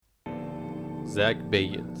Zach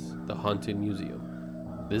Bagans, the Haunted Museum.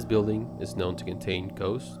 This building is known to contain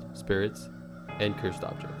ghosts, spirits, and cursed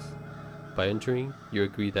objects. By entering, you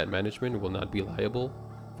agree that management will not be liable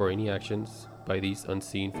for any actions by these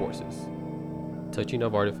unseen forces. Touching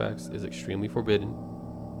of artifacts is extremely forbidden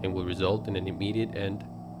and will result in an immediate end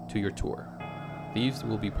to your tour. Thieves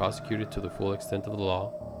will be prosecuted to the full extent of the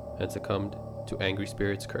law and succumbed to Angry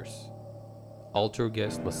Spirit's curse. All tour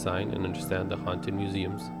guests must sign and understand the Haunted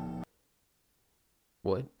Museum's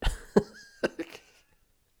what?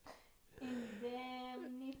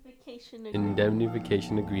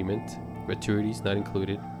 Indemnification agreement. Gratuities not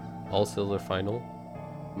included. All sales are final.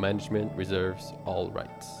 Management reserves all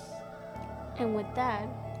rights. And with that,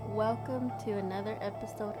 welcome to another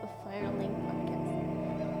episode of Firelink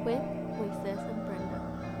Podcast with Moises and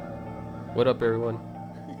Brenda. What up, everyone?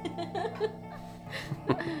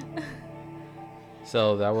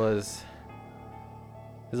 So this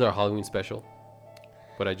is our Halloween special.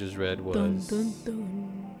 What I just read was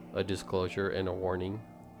a disclosure and a warning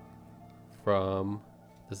from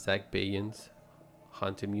the Zach Bagans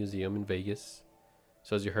Haunted Museum in Vegas.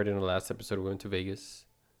 So as you heard in the last episode, we went to Vegas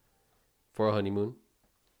for a honeymoon.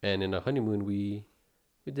 And in a honeymoon, we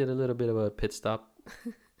did a little bit of a pit stop.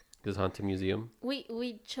 This Haunted Museum.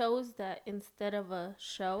 We chose that instead of a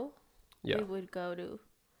show, we would go to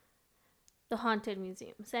the Haunted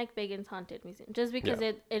Museum, Zach Bagans Haunted Museum, just because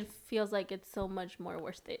it feels like it's so much more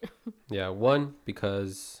worth it. Yeah, one,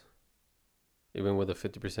 because even with a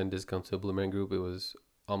 50% discount to the Blue Man Group, it was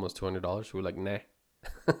almost $200. So we're like, nah.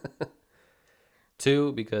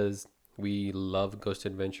 Two, because we love Ghost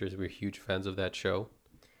Adventures. We're huge fans of that show.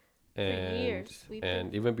 And, for years.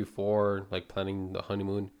 And even before like planning the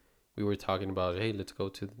honeymoon, we were talking about, hey, let's go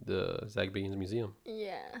to the Zach Bagans Museum.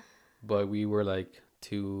 Yeah. But we were like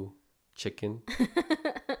too chicken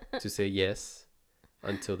to say yes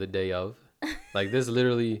until the day of. Like this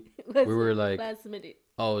literally, we were like, last minute.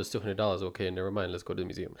 Oh, it's $200. Okay, never mind. Let's go to the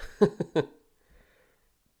museum.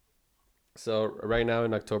 So right now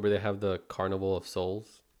in October, they have the Carnival of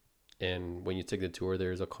Souls. And when you take the tour,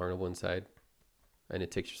 there's a carnival inside. And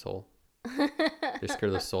it takes your soul. They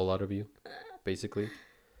scare the soul out of you, basically.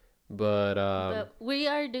 But we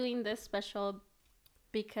are doing this special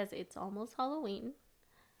because it's almost Halloween.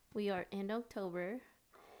 We are in October.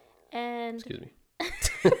 And... Excuse me.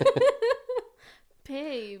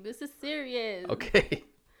 Babe, this is serious. Okay.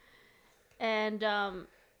 And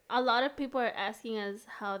a lot of people are asking us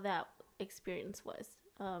how that experience was.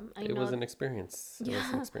 It was an experience. It was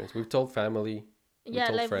an experience. We've told family.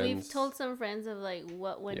 We've told some friends of like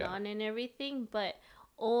what went on and everything. But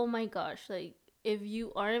oh my gosh, like if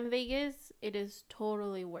you are in Vegas, it is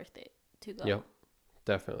totally worth it to go. Yep,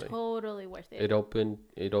 definitely. Totally worth it.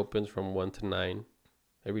 It opens from 1 to 9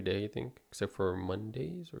 every day, I think, except for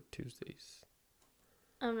Mondays or Tuesdays.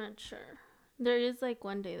 I'm not sure. There is like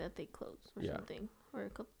one day that they close or something, or a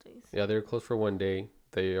couple days. Yeah, they're closed for one day.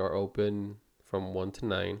 They are open from 1 to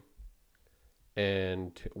 9.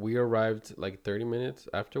 And we arrived like 30 minutes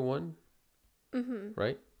after 1. Mm-hmm.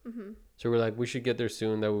 Right? Mm-hmm. So we're like, we should get there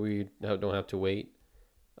soon. That we don't have to wait.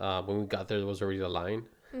 When we got there, there was already a line.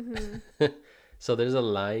 Mm-hmm. So there's a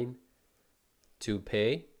line to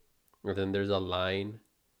pay. And then there's a line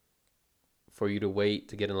for you to wait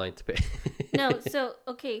to get in line to pay. No, so,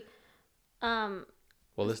 okay. Well,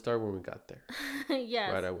 let's start when we got there.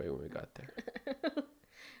 Yes. Right away when we got there.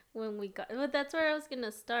 Well, that's where I was going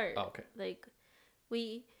to start. Oh, okay. Like,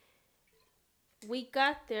 we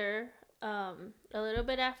got there a little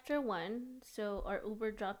bit after 1, so our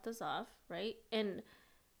Uber dropped us off, right? And,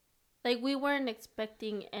 like, we weren't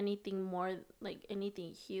expecting anything more, like,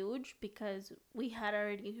 anything huge, because we had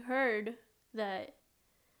already heard that,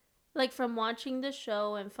 like, from watching the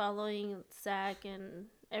show and following Zach and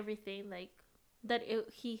everything, like, that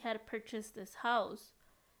he had purchased this house,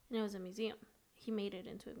 and it was a museum. He made it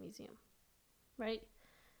into a museum, right?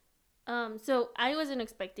 So I wasn't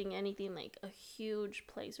expecting anything like a huge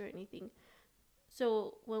place or anything.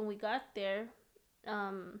 So when we got there,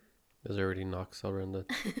 there's already knocks around the...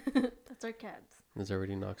 That's our cats. There's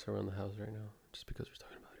already knocks around the house right now, just because we're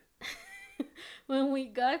talking about it. When we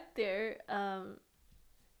got there,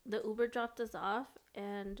 the Uber dropped us off,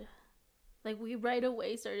 and like we right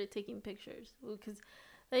away started taking pictures, because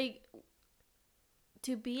like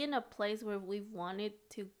to be in a place where we've wanted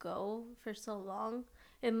to go for so long,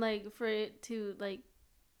 and like for it to like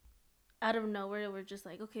out of nowhere, we're just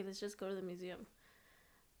like, okay, let's just go to the museum.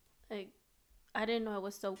 Like, I didn't know I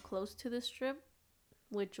was so close to the Strip,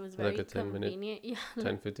 which was very like a convenient.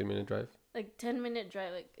 10-15 minute drive. Like 10-minute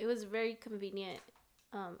drive. Like it was very convenient.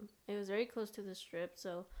 It was very close to the Strip,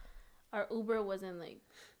 so our Uber wasn't like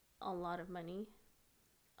a lot of money.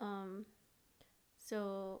 Um,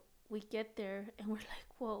 so we get there and we're like,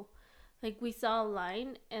 whoa, like we saw a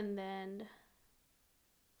line, and then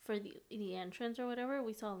for the entrance or whatever,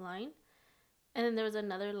 we saw a line, and then there was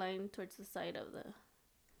another line towards the side of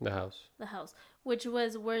The house. the house, which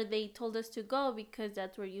was where they told us to go because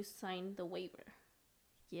that's where you signed the waiver.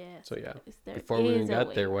 Yes. So yeah, there before we is even a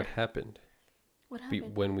got there, what waiver. happened? What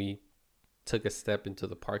happened? When we took a step into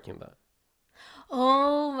the parking lot.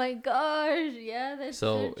 Oh my gosh! Yeah, that's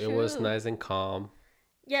so So it was true. nice and calm.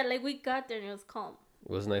 Yeah, like we got there and it was calm.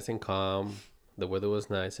 It was nice and calm. The weather was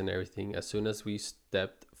nice and everything. As soon as we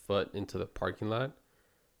stepped foot into the parking lot,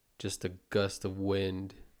 just a gust of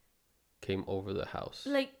wind came over the house.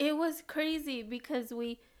 Like it was crazy because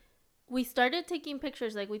we started taking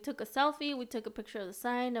pictures. Like we took a selfie, we took a picture of the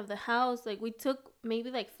sign of the house. Like we took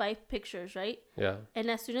maybe like 5 pictures, right? Yeah. And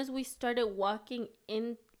as soon as we started walking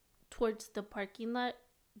in towards the parking lot,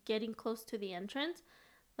 getting close to the entrance,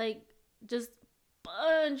 like just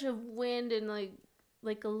bunch of wind and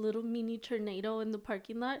like a little mini tornado in the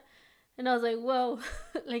parking lot. And I was like, whoa.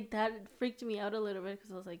 Like that freaked me out a little bit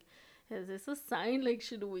because I was like, is this a sign? Like,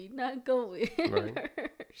 should we not go in? Right. Or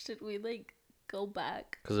should we like go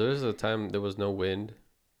back? Because there was a time there was no wind. It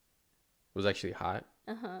was actually hot.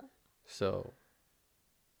 Uh-huh. So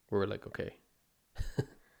we were like, okay,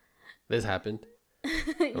 this happened.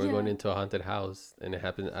 And we're going into a haunted house, and it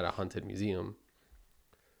happened at a haunted museum.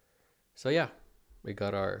 So yeah, we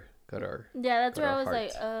got our Yeah, that's got where our I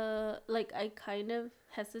was heart. like I kind of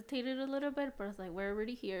hesitated a little bit, but I was like, we're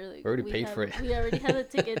already here. Like, We already paid for it. We already have a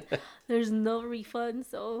ticket. There's no refund,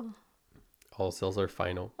 so all sales are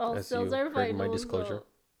final. all as sales you are heard final. in my disclosure.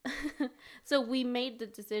 So we made the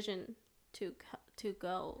decision to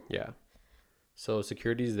go. Yeah. So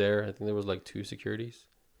security's there. I think there was like 2 securities.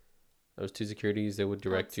 There was 2 securities. They would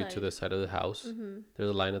direct you to Outside. the side of the house. Mm-hmm. There's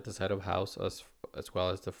a line at the side of the house as well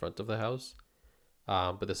as the front of the house.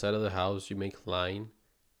 But the side of the house, you make line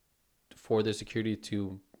for the security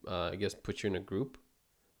to, I guess, put you in a group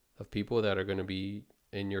of people that are going to be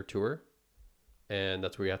in your tour. And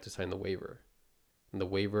that's where you have to sign the waiver. And the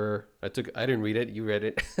waiver, I didn't read it. You read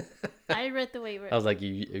it. I read the waiver. I was like,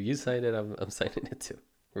 if you signed it, I'm signing it too.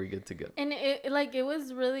 We're good to go. And it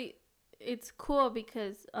was really, it's cool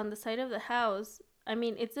because on the side of the house, I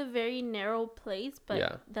mean, it's a very narrow place, but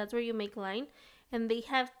Yeah. that's where you make line. And they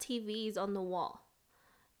have TVs on the wall.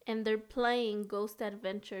 And they're playing Ghost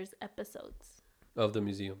Adventures episodes. Of the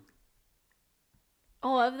museum.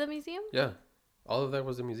 Oh, of the museum? Yeah. All of that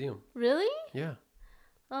was the museum. Really? Yeah.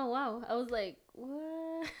 Oh, wow. I was like,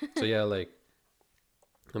 what? So yeah, like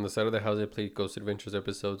on the side of the house, they played Ghost Adventures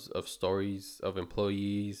episodes of stories of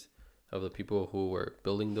employees, of the people who were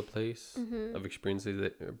building the place, Mm-hmm. of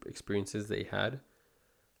experiences they had,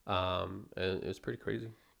 and it was pretty crazy.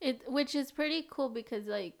 Which is pretty cool because,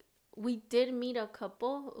 like, we did meet a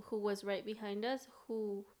couple who was right behind us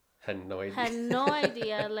who Had no idea. had no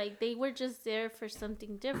idea. Like, they were just there for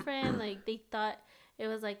something different. Like, they thought it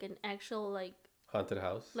was like an actual, like, Haunted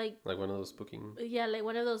house, like one of those booking. yeah, like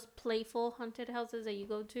one of those playful haunted houses that you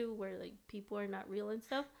go to where like people are not real and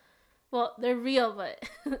stuff. Well, they're real, but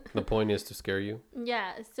The point is to scare you.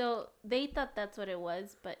 yeah. So they thought that's what it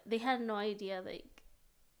was, but they had no idea like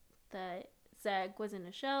that Zach was in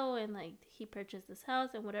a show and like he purchased this house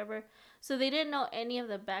and whatever. So they didn't know any of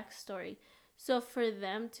the backstory. So for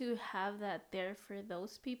them to have that there for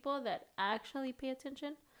those people that actually pay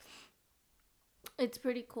attention, it's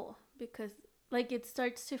pretty cool because like it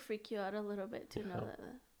starts to freak you out a little bit to know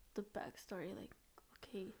the backstory. Like,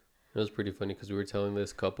 okay, It was pretty funny because we were telling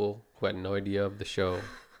this couple who had no idea of the show,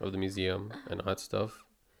 of the museum, and all that stuff,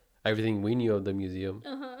 everything we knew of the museum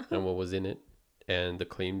and what was in it, and the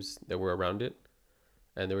claims that were around it,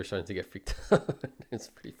 and they were starting to get freaked out. It's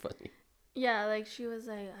pretty funny. yeah. Like she was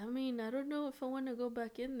like, I mean, I don't know if I want to go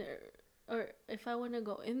back in there or if I want to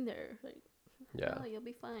go in there. Like, Yeah. oh, you'll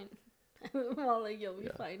be fine. Well, like you'll be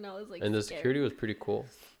Yeah. fine. I was like, And the scared. security was pretty cool.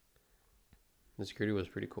 The security was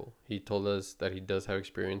pretty cool. He told us that he does have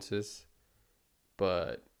experiences,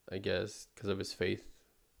 but I guess because of his faith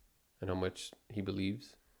and how much he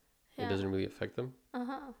believes, it doesn't really affect him.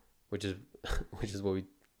 Which is which is what we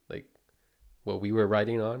like, what we were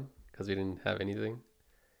riding on because we didn't have anything.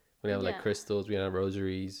 We didn't have like Yeah. crystals. We didn't have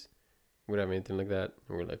rosaries. We didn't have anything like that.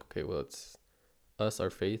 And we're like, okay, well, it's us, our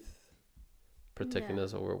faith, protecting Yeah.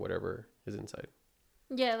 us over whatever is inside.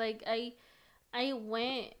 Yeah, like I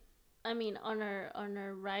went. I mean, on our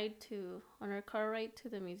car ride to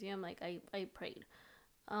the museum, like I prayed.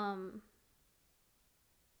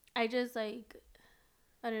 I just like,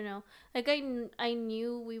 I don't know, like I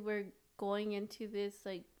knew we were going into this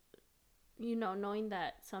like knowing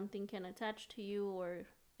that something can attach to you or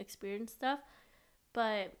experience stuff.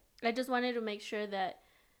 But I just wanted to make sure that,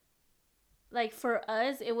 like, for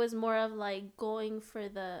us, it was more of like going for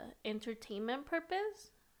the entertainment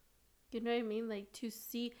purpose. You know what I mean? Like, to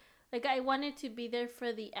see, like, I wanted to be there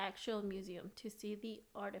for the actual museum, to see the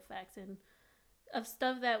artifacts and of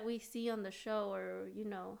stuff that we see on the show, or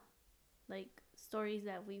like stories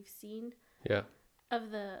that we've seen Yeah.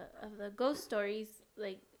 of the ghost stories.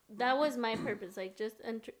 Like, that was my purpose, like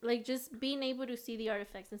just being able to see the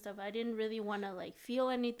artifacts and stuff. I didn't really want to like feel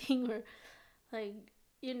anything, or like,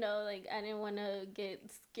 like, I didn't want to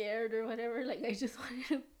get scared or whatever. Like, I just wanted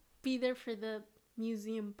to be there for the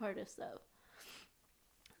museum part of stuff.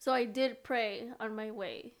 So I did pray on our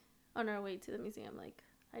way to the museum. Like,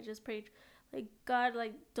 I just prayed, like, God,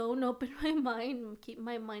 like, don't open my mind, keep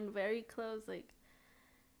my mind very closed. Like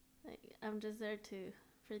I'm just there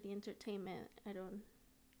for the entertainment. I don't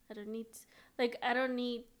need I don't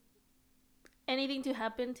need anything to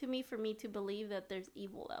happen to me for me to believe that there's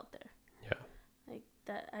evil out there. Yeah. Like,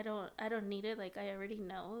 that I don't need it. Like, I already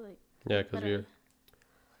know. Like, Yeah, because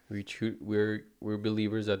we're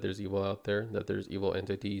believers that there's evil out there, that there's evil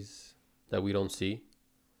entities that we don't see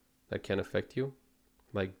that can affect you,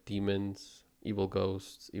 like demons, evil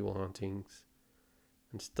ghosts, evil hauntings,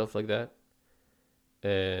 and stuff like that.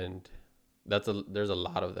 And there's a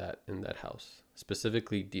lot of that in that house,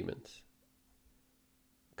 specifically demons,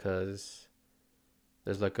 because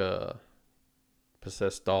there's like a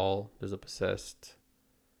possessed doll. There's a possessed,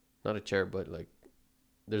 not a chair, but like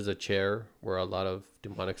there's a chair where a lot of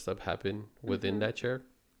demonic stuff happen within that chair.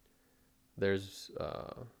 There's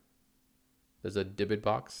a Dybbuk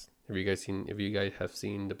box. If you guys have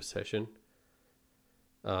seen The Possession,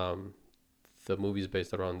 the movie's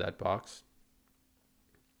based around that box.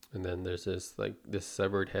 And then there's this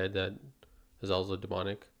severed head that is also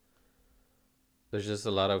demonic. There's just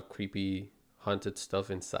a lot of creepy haunted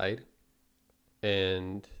stuff inside,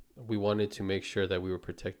 and we wanted to make sure that we were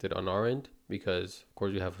protected on our end, because of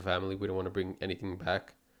course we have a family. We don't want to bring anything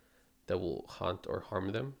back that will haunt or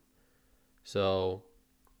harm them. So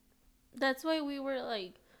that's why we were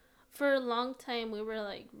like, for a long time, we were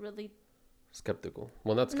like really skeptical.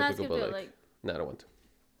 Well, not skeptical, but like, no, I don't want to.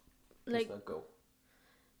 Like, let's not go.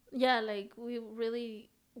 Yeah, like, we really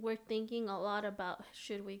were thinking a lot about,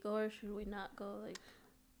 should we go or should we not go? Like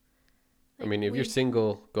I mean, if you're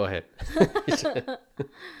single, go ahead.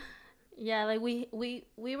 Yeah, like, we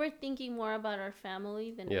were thinking more about our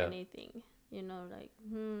family than anything. Like,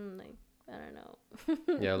 like, I don't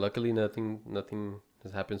know. Yeah, luckily nothing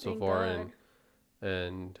has happened so far, God.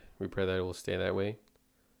 and we pray that it will stay that way.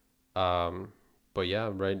 But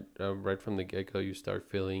yeah, right from the get go, you start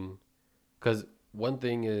feeling, because one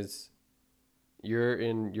thing is,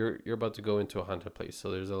 you're about to go into a haunted place,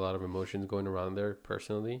 so there's a lot of emotions going around there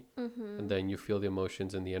personally, and then you feel the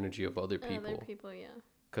emotions and the energy of other people. Yeah.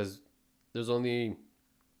 Because there's only,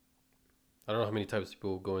 I don't know how many types of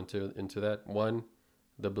people go into that. One,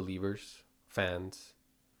 the believers, fans.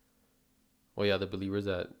 Well, yeah, the believers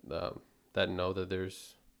that know that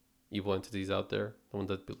there's evil entities out there, the ones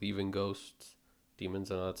that believe in ghosts,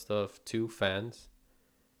 demons, and all that stuff. Two, fans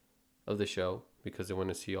of the show, because they want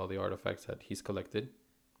to see all the artifacts that he's collected,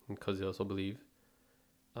 because they also believe.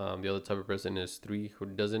 The other type of person is three, who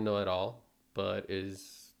doesn't know at all, but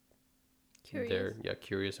is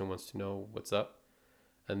curious and wants to know what's up.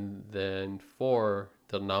 And then four,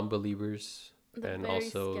 the non-believers, and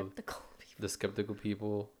also the skeptical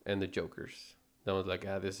people, and the jokers. That was like,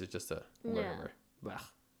 this is just a whatever. Yeah.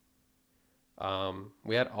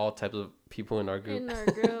 We had all types of people in our group.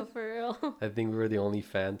 For real. I think we were the only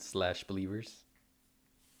fans / believers,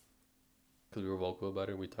 because we were vocal about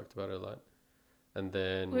it. We talked about it a lot. And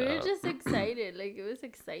then we were just excited. Like, it was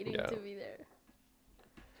exciting to be there.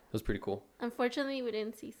 It was pretty cool. Unfortunately, we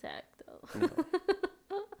didn't see Zach, though. No.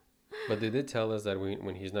 But they did tell us that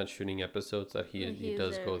when he's not shooting episodes, that he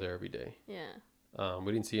does go there every day. Yeah.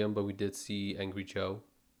 We didn't see him, but we did see Angry Joe.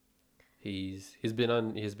 He's been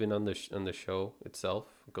on the show itself,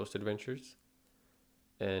 Ghost Adventures,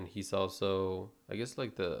 and he's also, I guess,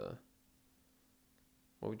 like the,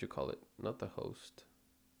 what would you call it? Not the host.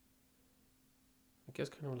 I guess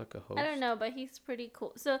kind of like a host. I don't know, but he's pretty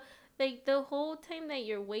cool. So, like, the whole time that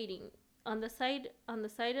you're waiting on the side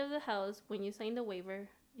of the house, when you sign the waiver,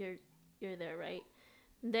 you're there, right?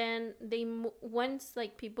 Then once,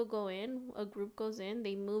 like, people go in, a group goes in,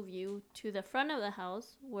 they move you to the front of the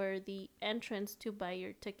house where the entrance to buy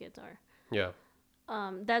your tickets are. Yeah.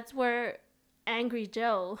 That's where Angry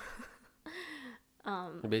Joe.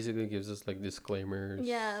 It basically gives us like disclaimers.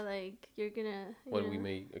 Yeah, like, you're gonna. What we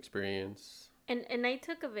may experience. And I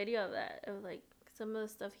took a video of that, of like some of the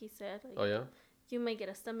stuff he said. Like, Oh yeah, you might get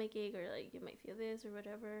a stomach ache, or like you might feel this or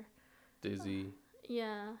whatever. dizzy.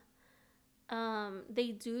 Yeah.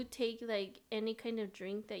 They do take like any kind of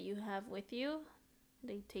drink that you have with you.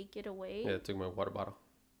 They take it away. Yeah, I took my water bottle.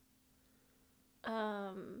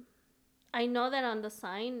 I know that on the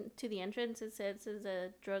sign to the entrance it says it's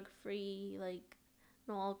a drug-free, like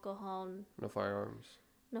no alcohol, No firearms.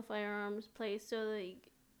 no firearms place. So like,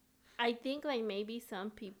 I think like maybe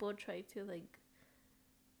some people try to like,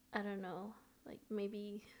 I don't know, like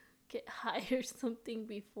maybe get high or something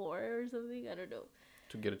before or something. I don't know.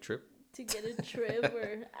 To get a trip. To get a trip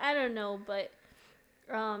or I don't know, but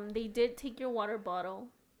they did take your water bottle.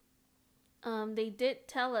 They did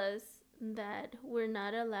tell us that we're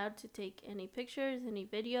not allowed to take any pictures, any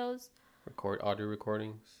videos Record audio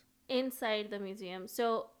recordings. inside the museum.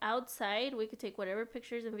 So outside, we could take whatever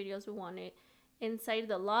pictures and videos we wanted. Inside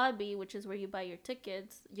the lobby, which is where you buy your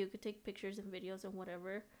tickets, you could take pictures and videos and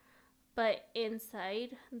whatever. But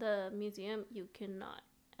inside the museum, you cannot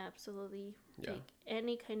absolutely take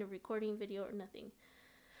any kind of recording, video, or nothing.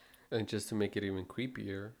 And just to make it even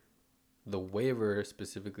creepier, the waiver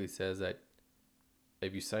specifically says that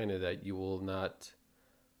if you sign it, that you will not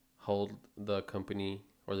hold the company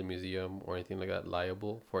or the museum or anything like that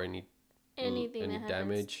liable for Anything any that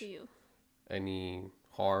damage, to you, any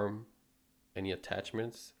harm, any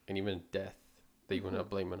attachments, and even death that you will not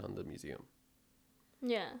blame it on the museum.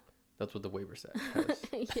 Yeah. That's what the waiver says.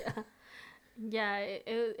 Yeah. Yeah,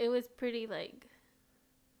 it was pretty like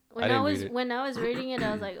I didn't read it. when I was reading it,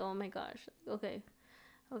 I was like, "Oh my gosh. Okay.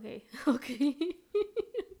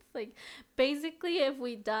 It's like basically if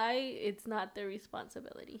we die, it's not their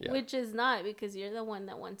responsibility, which is not, because you're the one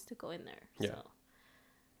that wants to go in there." Yeah.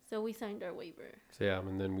 So we signed our waiver. So yeah,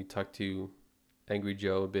 and then we talked to Angry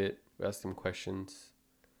Joe a bit. We asked him questions.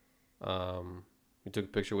 We took a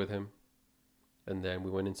picture with him, and then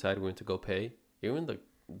we went inside. We went to go pay. Even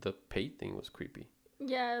the pay thing was creepy.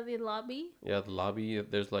 Yeah, the lobby. Yeah, the lobby.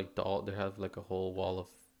 There's like They have like a whole wall of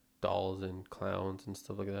dolls and clowns and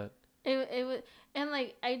stuff like that. It was, and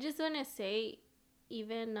like I just want to say,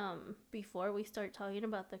 even before we start talking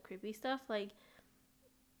about the creepy stuff, like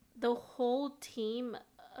the whole team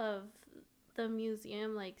of the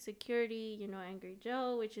museum, like security, Angry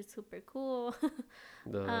Joe, which is super cool.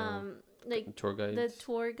 Like tour guides. The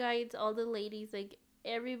tour guides, all the ladies, like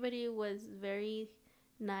everybody was very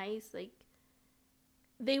nice. Like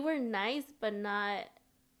they were nice, but not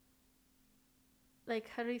like,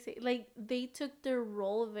 how do you say, like they took their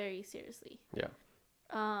role very seriously. Yeah.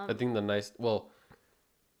 I think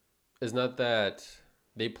it's not that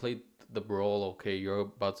they played the role. Okay, you're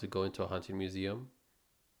about to go into a haunted museum.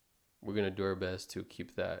 We're gonna do our best to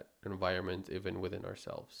keep that environment even within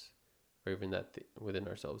ourselves, or even within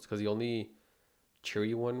ourselves. Because the only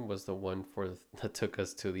cheery one was the one that took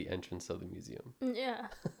us to the entrance of the museum. Yeah,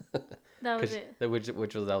 that was it.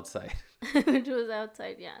 Which was outside. Which was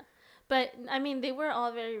outside, yeah. But I mean, they were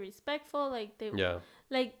all very respectful. Like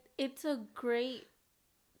like it's a great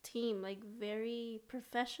team. Like very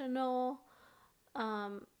professional.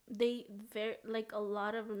 They very like a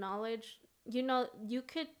lot of knowledge. You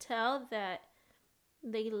could tell that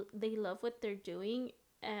they love what they're doing,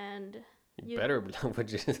 and you better love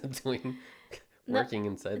what you're doing. Working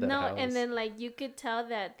inside that house. And then like you could tell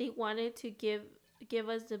that they wanted to give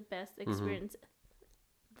us the best experience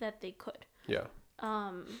that they could. Yeah.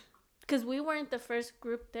 Because we weren't the first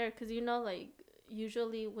group there. Because like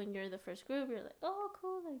usually when you're the first group, you're like, oh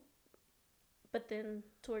cool, like. But then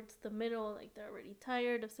towards the middle, like they're already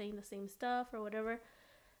tired of saying the same stuff or whatever.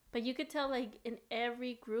 But you could tell like in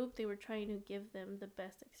every group they were trying to give them the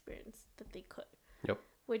best experience that they could. Yep.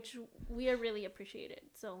 Which we are really appreciated.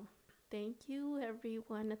 So. Thank you,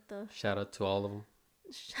 everyone at the... Shout out to all of them.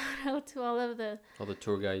 Shout out to all the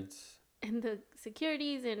tour guides. And the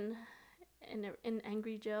securities and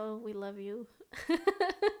Angry Joe. We love you.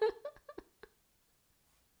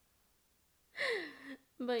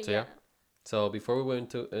 But so, yeah. So before we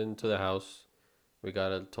went into the house, we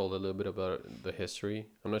got told a little bit about the history.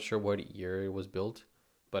 I'm not sure what year it was built,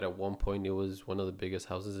 but at one point it was one of the biggest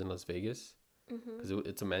houses in Las Vegas. Because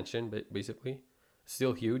it's a mansion, basically.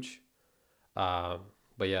 Still huge.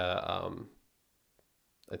 But yeah,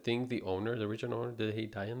 I think the original owner, did he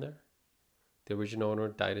die in there? The original owner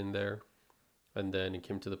died in there, and then it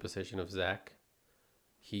came to the possession of Zach.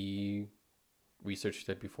 He researched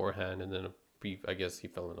it beforehand, and then I guess he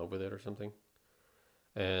fell in love with it or something.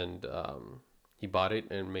 And he bought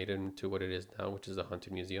it and made it into what it is now, which is a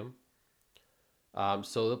haunted museum.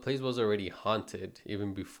 So the place was already haunted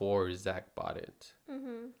even before Zach bought it.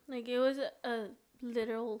 Like it was a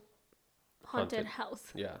literal haunted house.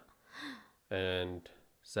 Yeah. And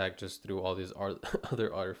Zach just threw all these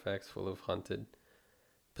other artifacts full of haunted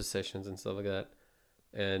possessions and stuff like that.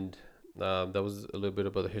 And that was a little bit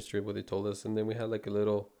about the history of what they told us. And then we had like a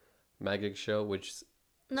little magic show, which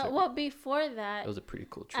No, like, well, before that, it was a pretty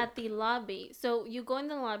cool trip. at the lobby. So you go in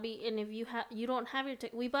the lobby, and if you don't have your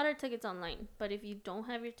ticket, we bought our tickets online. But if you don't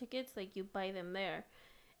have your tickets, like you buy them there,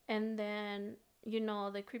 and then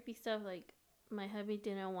the creepy stuff. Like my hubby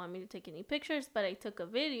didn't want me to take any pictures, but I took a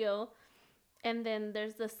video, and then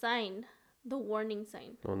there's the sign, the warning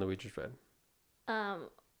sign. The one that we just read.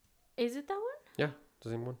 Is it that one? Yeah, the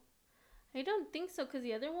same one. I don't think so, because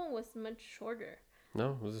the other one was much shorter.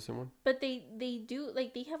 No, it was the same one. But they do,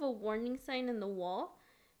 like, they have a warning sign in the wall,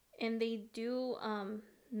 and they do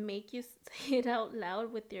make you say it out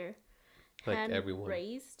loud with your hand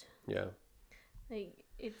raised. Yeah. Like,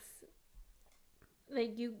 it's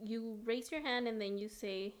like you raise your hand and then you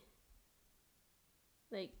say,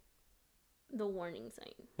 like, the warning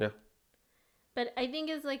sign. Yeah. But I think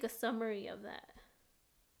it's like a summary of that.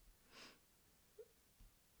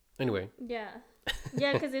 Anyway. Yeah.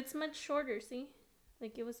 Yeah, because it's much shorter, see?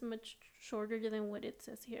 Like, it was much shorter than what it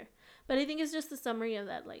says here. But I think it's just a summary of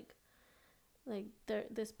that, like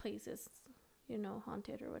this place is,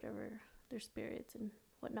 haunted or whatever. There's spirits and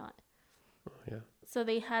whatnot. Oh, yeah. So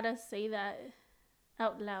they had us say that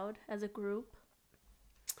out loud as a group.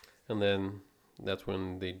 And then that's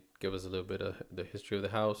when they give us a little bit of the history of the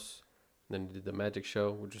house. Then they did the magic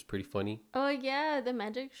show, which was pretty funny. Oh, yeah. The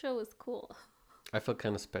magic show was cool. I felt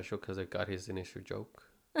kind of special because I got his initial joke.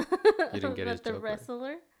 You didn't get his the joke. wrestler?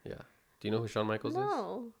 Right? Yeah. Do you know who Shawn Michaels is?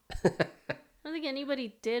 No. I don't think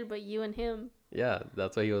anybody did but you and him. Yeah,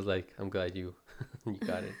 that's why he was like, I'm glad you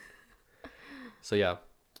got it. So yeah,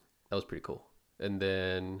 that was pretty cool. And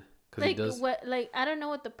then because he does I don't know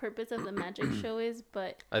what the purpose of the magic show is,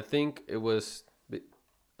 but I think it was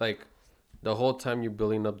like the whole time you're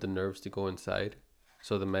building up the nerves to go inside.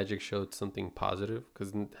 So the magic showed something positive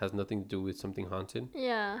because it has nothing to do with something haunted.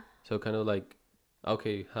 Yeah. So kind of like,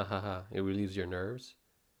 okay, it relieves your nerves.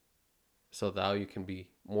 So now you can be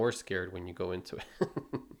more scared when you go into it.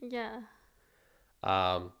 Yeah.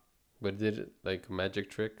 But did like a magic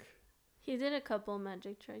trick. He did a couple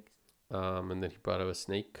magic tricks. And then he brought up a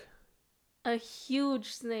snake. A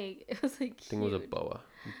huge snake. It was like I think it was a boa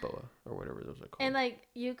or whatever those are called. And like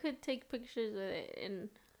you could take pictures with it, and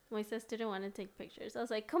my sis didn't want to take pictures. I was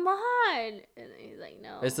like, "Come on!" And he's like,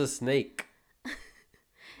 "No." It's a snake.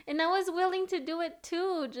 And I was willing to do it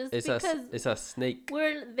too, just because it's a snake.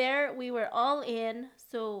 We're there. We were all in,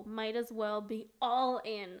 so might as well be all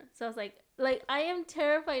in. So I was like I am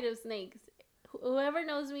terrified of snakes. Whoever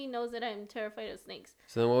knows me knows that I'm terrified of snakes.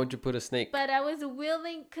 So then why would you put a snake? But I was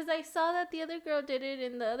willing, because I saw that the other girl did it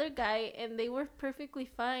and the other guy, and they were perfectly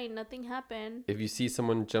fine. Nothing happened. If you see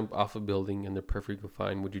someone jump off a building and they're perfectly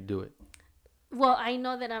fine, would you do it? Well, I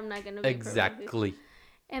know that I'm not going to be exactly.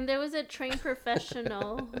 And there was a trained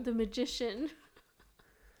professional, the magician.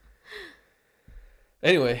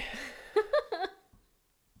 Anyway.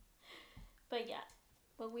 But yeah.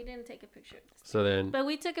 But we didn't take a picture of the snake. So then. But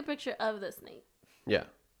we took a picture of the snake. Yeah.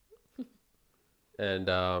 And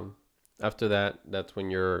after that, that's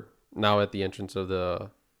when you're now at the entrance of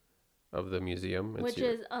the museum. Which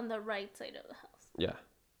is on the right side of the house. Yeah.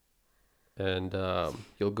 And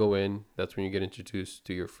you'll go in. That's when you get introduced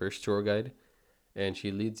to your first tour guide. And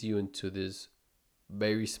she leads you into this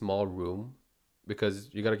very small room. Because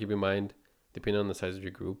you got to keep in mind, depending on the size of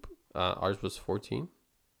your group, ours was 14.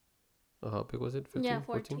 How big was it? 15? Yeah,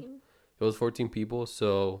 14. It was 14 people.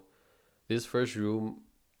 So this first room,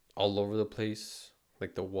 all over the place,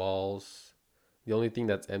 like the walls. The only thing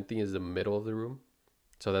that's empty is the middle of the room.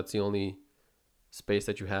 So that's the only space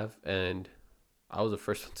that you have. And I was the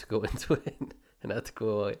first one to go into it. And I had to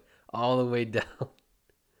go all the way down.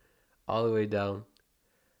 All the way down.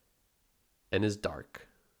 And it's dark.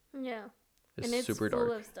 Yeah. It's super dark.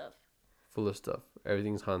 Full of stuff. Full of stuff.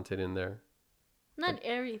 Everything's haunted in there. Not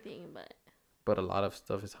everything, but a lot of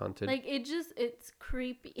stuff is haunted. Like, it's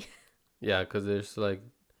creepy. Yeah, because there's, like,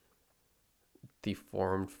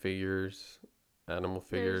 deformed figures, animal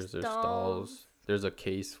figures, there's dolls. There's a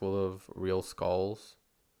case full of real skulls.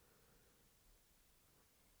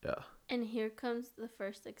 Yeah. And here comes the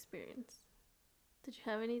first experience. Did you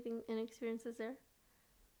have any experiences there?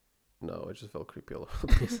 No, it just felt creepy all over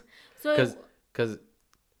the place. So Because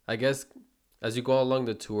I guess as you go along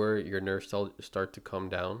the tour, your nerves start to calm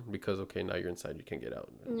down because, okay, now you're inside, you can't get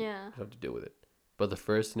out. Yeah. You have to deal with it. But the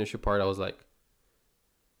first initial part, I was like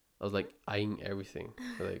eyeing everything.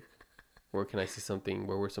 Like, where can I see something?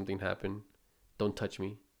 Where something happen? Don't touch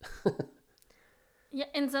me. Yeah,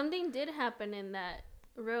 and something did happen in that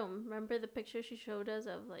room. Remember the picture she showed us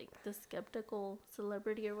of like the skeptical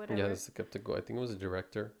celebrity or Yeah, whatever? the skeptical. I think it was a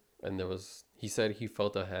director, and he said he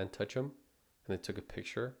felt a hand touch him, and they took a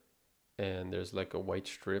picture, and there's like a white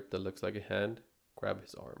strip that looks like a hand grab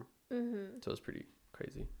his arm. Mm-hmm. So it's pretty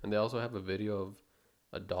crazy. And they also have a video of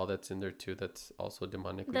a doll that's in there too that's also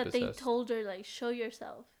demonically That they possessed. told her like show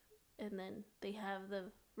yourself, and then they have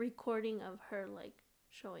the recording of her like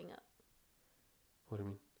showing up. What do you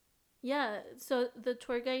mean? Yeah, so the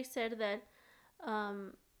tour guide said that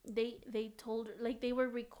um they told her like they were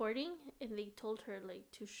recording and they told her like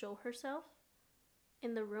to show herself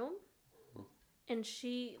in the room, and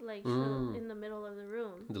she like showed in the middle of the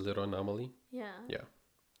room. The little anomaly. Yeah. Yeah.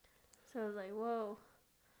 So I was like, whoa.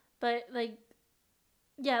 But like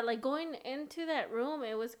yeah, like going into that room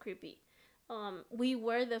it was creepy. We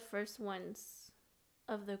were the first ones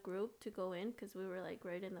of the group to go in because we were like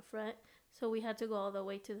right in the front. So we had to go all the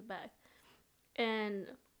way to the back. And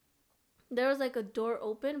there was like a door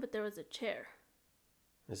open, but there was a chair.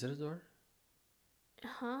 Is it a door?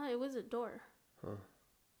 Huh? It was a door. Huh.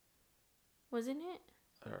 Wasn't it?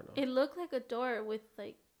 I don't know. It looked like a door with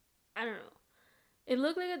like, I don't know. It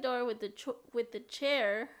looked like a door with the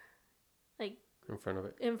chair, like In front of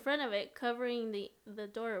it. in front of it, covering the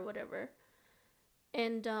door or whatever.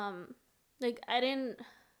 And like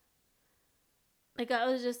I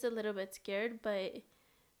was just a little bit scared, but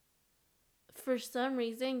for some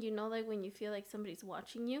reason, you know, like when you feel like somebody's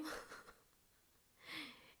watching you,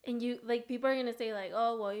 and you like people are gonna say like,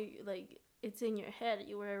 oh well, like it's in your head.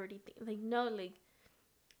 You were already like no, like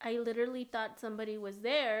I literally thought somebody was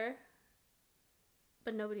there,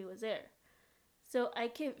 but nobody was there. So I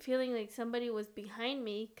kept feeling like somebody was behind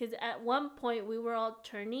me because at one point we were all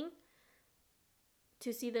turning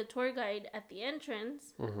to see the tour guide at the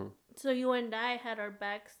entrance. Mm-hmm. So you and I had our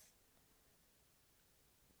backs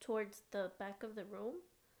towards the back of the room.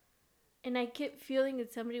 And I kept feeling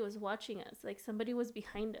that somebody was watching us, like somebody was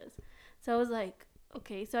behind us. So I was like,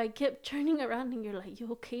 okay. So I kept turning around and you're like,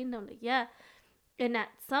 you okay? And I'm like, yeah. And at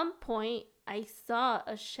some point, I saw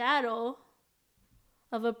a shadow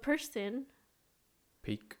of a person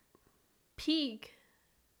Peek. peek.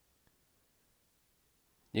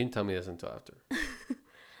 You didn't tell me this until after.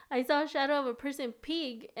 I saw a shadow of a person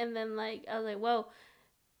peek, and then like I was like, whoa.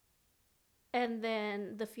 And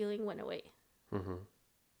then the feeling went away. Mm-hmm.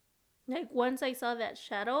 Like once I saw that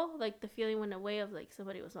shadow, like the feeling went away of like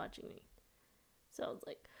somebody was watching me. So I was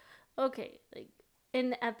like, okay, like,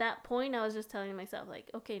 and at that point I was just telling myself like,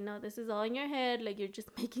 okay, no, this is all in your head. Like you're just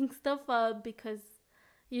making stuff up because,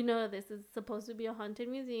 you know, this is supposed to be a haunted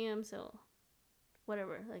museum. So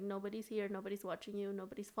whatever, like nobody's here, nobody's watching you,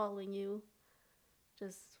 nobody's following you.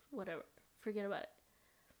 Just whatever, forget about it.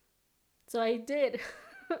 So I did.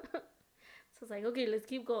 So I was like, okay, let's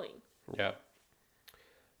keep going. Yeah.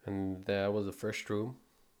 And that was the first room.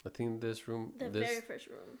 I think this room. Very first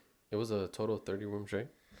room. It was a total of 30 rooms, right?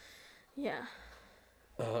 Yeah.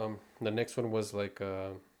 The next one was like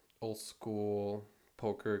a old school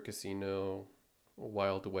poker casino,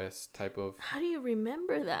 Wild West type of How do you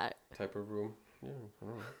remember that? room. Yeah, I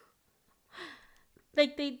don't know.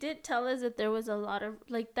 Like they did tell us that there was a lot of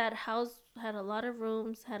like that house had a lot of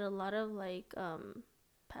rooms, had a lot of like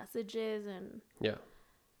passages and Yeah.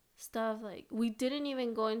 stuff. Like we didn't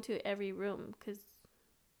even go into every room because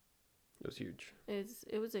It was huge.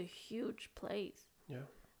 it was a huge place. Yeah.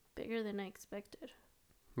 Bigger than I expected.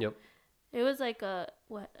 Yep. It was like a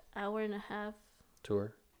hour and a half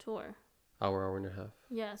Tour. Hour and a half.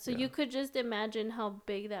 Yeah, so Yeah. you could just imagine how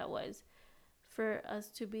big that was for us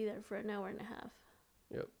to be there for an hour and a half.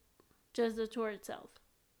 Yep. Just the tour itself.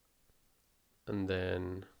 And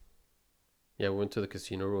then, yeah, we went to the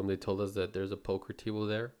casino room. They told us that there's a poker table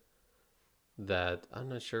there that I'm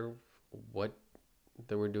not sure what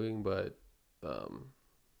they were doing, but I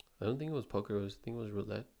don't think it was poker. I think it was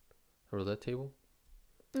roulette. A roulette table.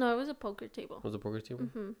 No, it was a poker table. It was a poker table.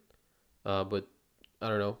 Mm-hmm. But I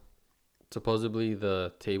don't know. Supposedly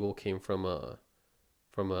the table came from a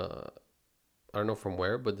I don't know from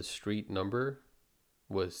where, but the street number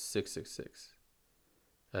was 666.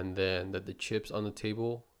 And then that the chips on the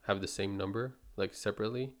table have the same number, like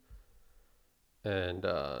separately. And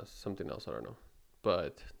something else, I don't know.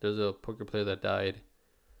 But there's a poker player that died.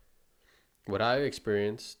 What I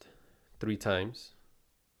experienced 3 times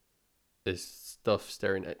is stuff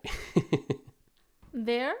staring at me.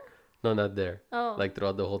 There? No, not there. Oh. Like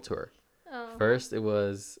throughout the whole tour. Oh. First, it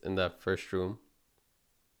was in that first room.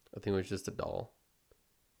 I think it was just a doll,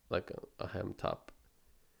 like a ham top,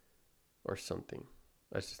 or something.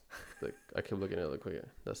 I kept looking at it,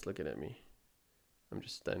 that's looking at me. I'm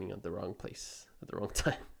just standing at the wrong place. at the wrong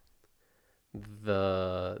time.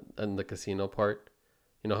 The casino part,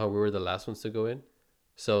 you know how we were the last ones to go in.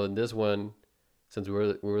 So in this one, since we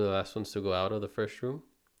were the last ones to go out of the first room,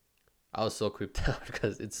 I was so creeped out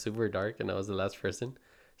because it's super dark and I was the last person.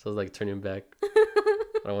 So I was like turning back.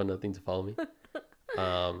 I don't want nothing to follow me.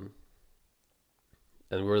 And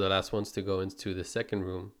we were the last ones to go into the second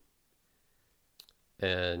room.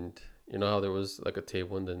 And you know how there was like a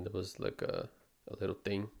table and then there was like a little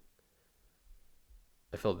thing.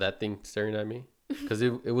 I felt that thing staring at me because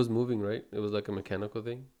it was moving, right? It was like a mechanical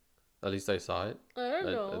thing. At least I saw it. I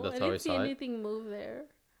don't know. That's I how I didn't see saw it. anything move there.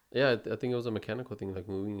 Yeah, I think it was a mechanical thing, like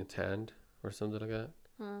moving its hand or something like that.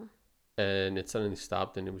 Huh. And it suddenly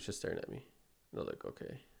stopped and it was just staring at me. And I was like,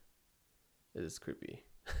 okay, it is creepy.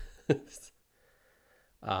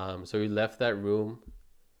 So we left that room.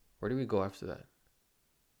 Where did we go after that?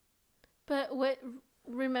 But what?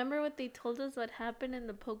 Remember what they told us? What happened in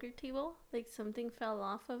the poker table? Like something fell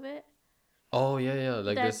off of it. Oh yeah.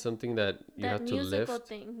 Like That there's something that you that have to musical lift.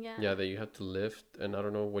 thing. Yeah. Yeah, that you have to lift, and I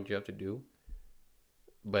don't know what you have to do,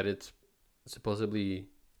 but it's supposedly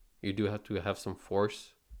you do have to have some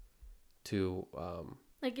force to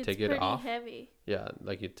Like it's take it pretty off. heavy. Yeah,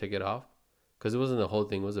 like you take it off, because it wasn't the whole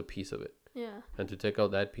thing; it was a piece of it. Yeah. And to take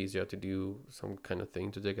out that piece, you have to do some kind of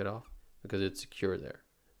thing to take it off because it's secure there.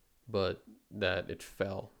 But that it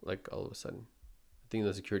fell like all of a sudden. I think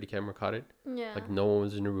the security camera caught it. Yeah. Like no one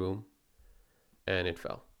was in the room, and it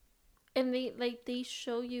fell. And they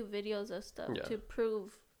show you videos of stuff Yeah. to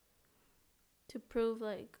prove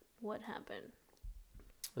like what happened.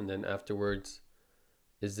 And then afterwards,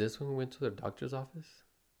 is this when we went to the doctor's office?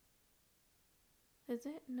 Is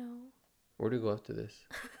it? No. Where do we go after this?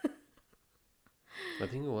 I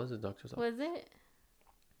think it was the doctor's office. Was it?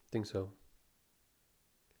 I think so.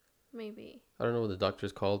 Maybe. I don't know what the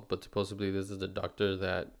doctor's called, but supposedly this is the doctor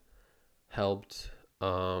that helped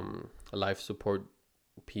life support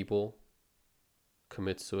people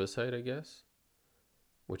commit suicide, I guess,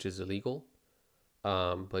 which is illegal.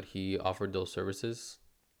 But he offered those services.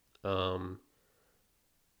 Once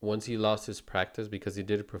he lost his practice because he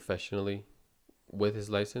did it professionally with his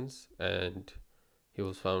license, and he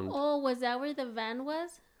was found. Oh, was that where the van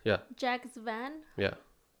was? Yeah. Jack's van? Yeah.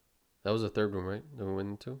 That was the third room, right? That we went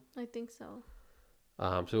into. I think so.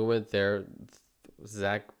 So we went there.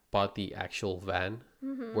 Zach bought the actual van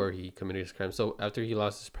where he committed his crime. So after he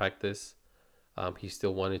lost his practice, he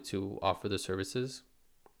still wanted to offer the services.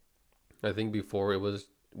 I think before it was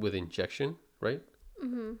with injection, right?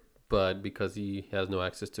 Mm-hmm. But because he has no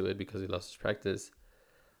access to it because he lost his practice,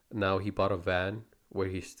 now he bought a van where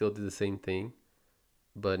he still did the same thing,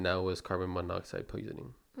 but now it was carbon monoxide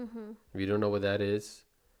poisoning. Mm-hmm. If you don't know what that is,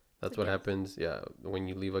 that's It's what gas. happens. Yeah, when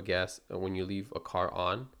you leave when you leave a car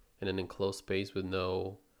on in an enclosed space with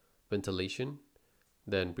no ventilation,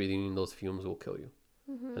 then breathing in those fumes will kill you.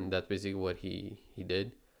 Mm-hmm. And that's basically what he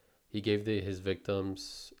did. He gave his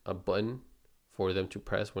victims a button for them to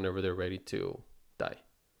press whenever they're ready to die.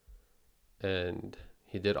 And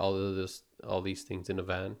he did all these things in a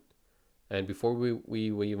van. And before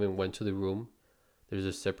we even went to the room, there's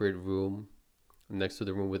a separate room next to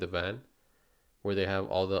the room with the van where they have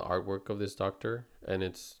all the artwork of this doctor, and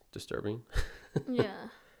it's disturbing. Yeah.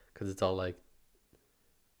 Because it's all like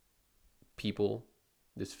people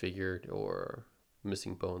disfigured or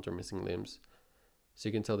missing bones or missing limbs. So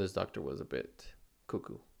you can tell this doctor was a bit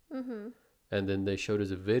cuckoo. Mm-hmm. And then they showed us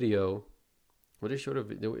a video. Well, it showed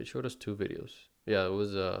us two videos. Yeah, it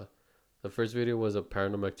was the first video was a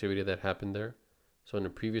paranormal activity that happened there. So in the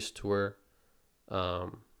previous tour,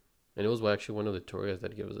 and it was actually one of the tour guides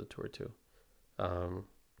that gave us a tour too. On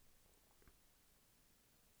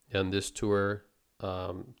this tour,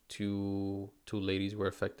 two ladies were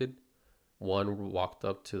affected. One walked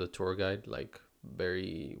up to the tour guide like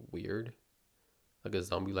very weird, like a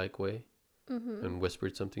zombie-like way, Mm-hmm. and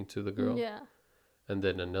whispered something to the girl. Yeah. And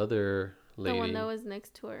then another lady, The one that was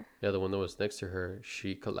next to her. yeah, the one that was next to her,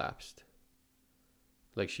 she collapsed.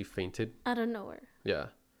 Like she fainted. Out of nowhere. Yeah.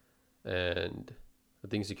 And I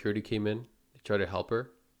think security came in. They tried to help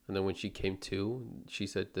her. And then when she came to, she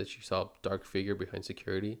said that she saw a dark figure behind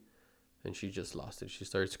security. And she just lost it. She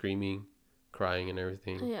started screaming, crying and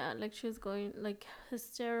everything. Yeah, like she was going like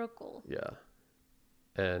hysterical. Yeah.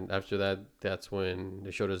 And after that, that's when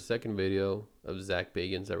they showed us a second video of Zach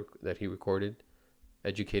Bagans that he recorded,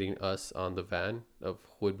 educating us on the van of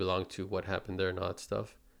who it belonged to, what happened there, and all that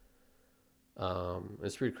stuff.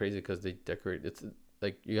 It's pretty crazy because they decorate. It's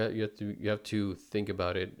like you have to think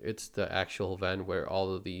about it. It's the actual van where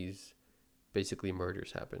all of these basically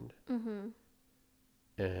murders happened, Mm-hmm.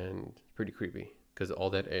 and it's pretty creepy because all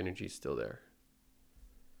that energy is still there.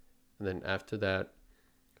 And then after that,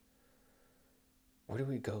 where did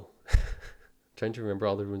we go? Trying to remember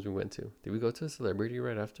all the rooms we went to. Did we go to a celebrity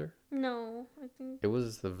right after? No, I think. It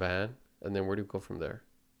was the van. And then where did we go from there?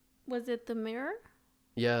 Was it the mirror?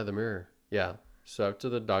 Yeah, the mirror. Yeah. So after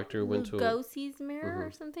the doctor went to... Lugosi's mirror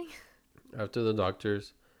or something? After the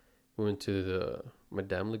doctors, we went to the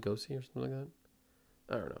Madame Lugosi or something like that.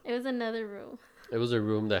 I don't know. It was another room. It was a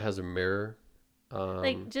room that has a mirror.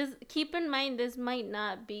 Like, just keep in mind, this might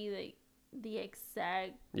not be, like, the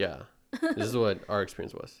exact... Yeah. This is what our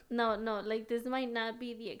experience was. No, like, this might not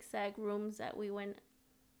be the exact rooms that we went...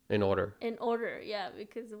 In order. In order, yeah,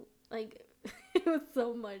 because, like, it was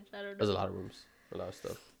so much. I don't know. There's a lot of rooms. A lot of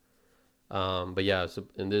stuff. But yeah, so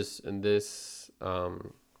in this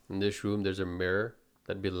room, there's a mirror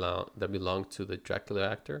that belonged to the Dracula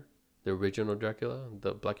actor, the original Dracula,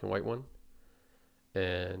 the black and white one,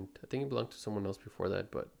 and I think it belonged to someone else before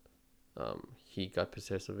that, but he got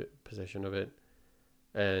possession of it,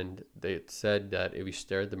 and they said that if you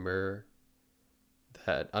stare at the mirror,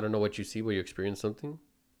 that I don't know what you see, but you experience something,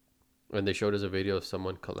 and they showed us a video of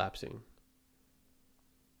someone collapsing.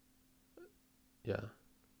 Yeah.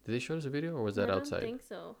 Did they show us a video or was that outside? I don't think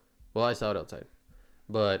so. Well, I saw it outside.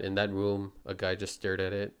 But in that room, a guy just stared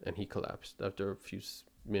at it and he collapsed after a few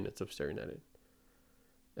minutes of staring at it.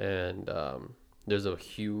 And there's a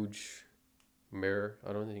huge mirror.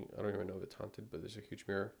 I don't even know if it's haunted, but there's a huge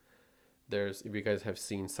mirror. If you guys have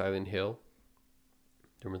seen Silent Hill,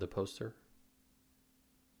 remember the poster?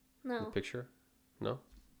 No. The picture? No?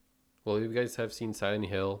 Well, if you guys have seen Silent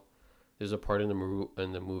Hill, there's a part in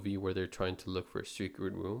the movie where they're trying to look for a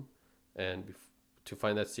secret room, and to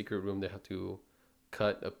find that secret room, they have to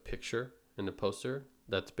cut a picture in the poster.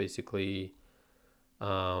 That's basically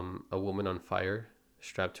a woman on fire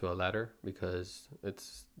strapped to a ladder because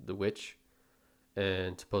it's the witch,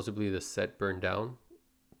 and supposedly the set burned down,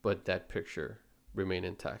 but that picture remained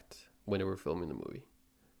intact when they were filming the movie.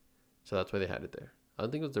 So that's why they had it there. I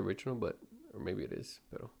don't think it was the original, or maybe it is,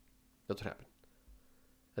 but that's what happened.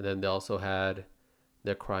 And then they also had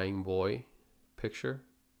the crying boy picture.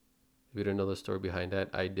 If you didn't know the story behind that,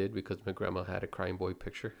 I did because my grandma had a crying boy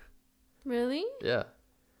picture. Really? Yeah.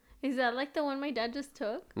 Is that like the one my dad just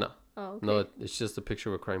took? No. Oh, okay. No, it's just a picture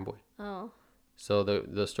of a crying boy. Oh. So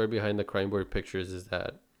the story behind the crying boy pictures is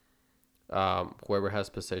that whoever has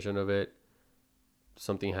possession of it,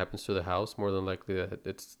 something happens to the house. More than likely that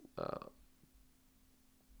it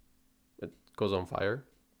goes on fire.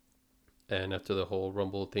 And after the whole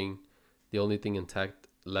rumble thing, the only thing intact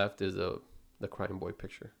left is the crying boy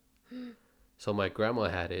picture. So my grandma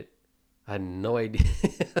had it. I had no idea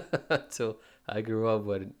until I grew up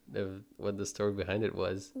what the story behind it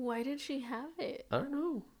was. Why did she have it? I don't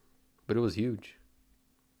know. But it was huge.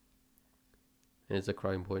 And it's a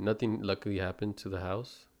crying boy. Nothing luckily happened to the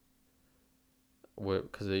house.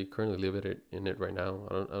 Because they currently live in it right now.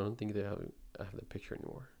 I don't think they have the picture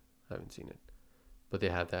anymore. I haven't seen it. But they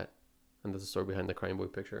have that. And that's the story behind the crying boy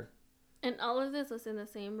picture. And all of this was in the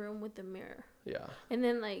same room with the mirror. Yeah. And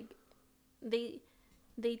then, like, they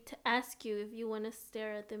ask you if you want to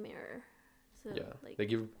stare at the mirror. So, yeah. Like, they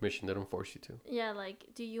give you permission. They don't force you to. Yeah, like,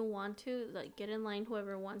 do you want to? Like, get in line,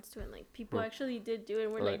 whoever wants to. And, like, people actually did do it.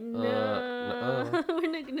 And we're like, no.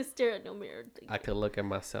 We're not going to stare at no mirror. Like, I could look at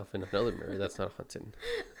myself in another mirror. That's not haunted.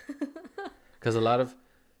 Because a lot of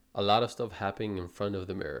stuff happening in front of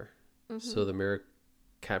the mirror. Mm-hmm. So the mirror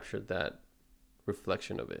captured that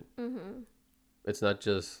reflection of it. Mm-hmm. It's not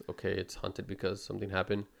just it's haunted because something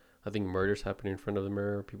happened. I think murders happened in front of the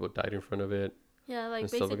mirror. People died in front of it. Yeah,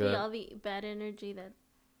 like basically all the bad energy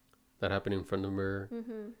that happened in front of the mirror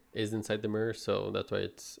is inside the mirror. So that's why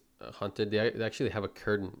it's haunted. They actually have a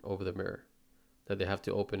curtain over the mirror that they have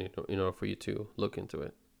to open in order for you to look into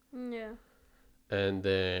it. Yeah. And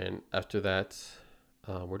then after that,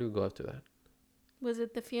 where do we go after that? Was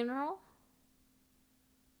it the funeral?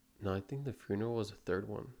 No, I think the funeral was the third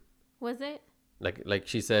one. Was it? Like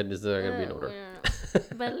she said, is there gonna be an order?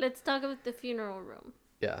 But let's talk about the funeral room.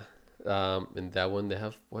 Yeah. In that one they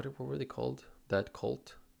have what were they called? That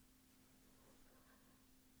cult?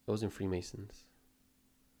 It was in Freemasons.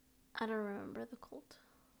 I don't remember the cult.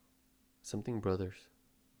 Something Brothers.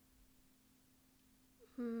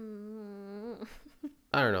 I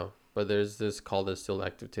don't know, but there's this cult that's still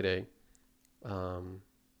active today. Dang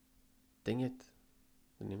it.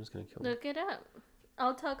 The name is gonna kill me. Look it up.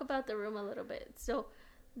 I'll talk about the room a little bit. So,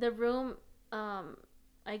 the room,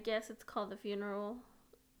 I guess it's called the funeral,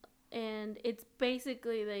 and it's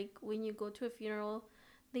basically like when you go to a funeral,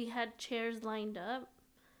 they had chairs lined up,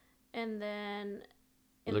 and then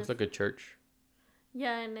it looks like a church.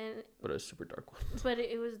 Yeah, and then but a super dark one. But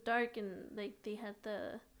it was dark, and like they had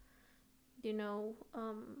you know,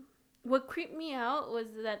 what creeped me out was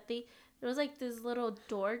that there was like this little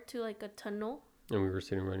door to like a tunnel And we were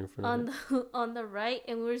sitting right in front on of it. the on the right,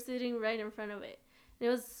 and we were sitting right in front of it. And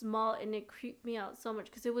it was small, and it creeped me out so much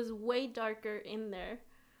because it was way darker in there.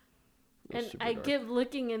 It was And super I dark. kept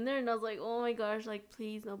looking in there, and I was like, "Oh my gosh! Like,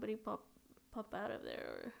 please, nobody pop out of there,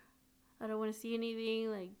 or I don't want to see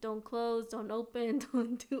anything. Like, don't close, don't open,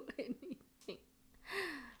 don't do anything."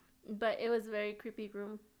 But it was a very creepy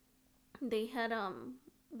room. They had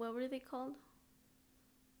what were they called?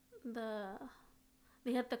 The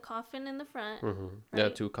They had the coffin in the front. Mm-hmm. Right? They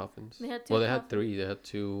had two coffins. They had two. Well, they had three. They had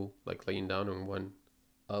two like laying down and one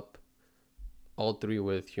up. All three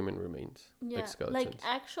with human remains. Yeah, like skeletons. like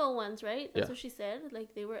actual ones, right? That's Yeah. what she said.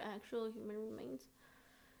 Like they were actual human remains.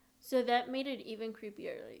 So that made it even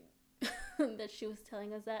creepier, like that she was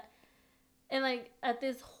telling us that. And like at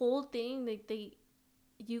this whole thing, like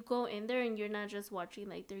you go in there and you're not just watching,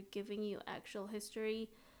 like they're giving you actual history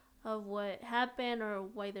of what happened or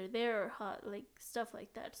why they're there or how, like stuff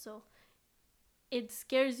like that. So it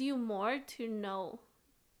scares you more to know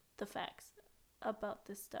the facts about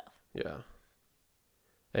this stuff. Yeah.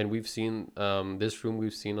 And we've seen this room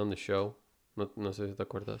we've seen on the show. No sé si te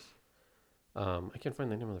acuerdas. I can't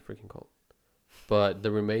find the name of the freaking cult. But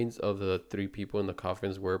the remains of the three people in the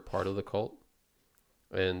coffins were part of the cult.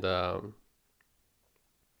 And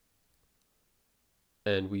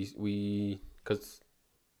we because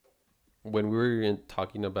when we were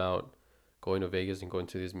talking about going to Vegas and going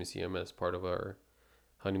to this museum as part of our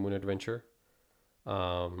honeymoon adventure,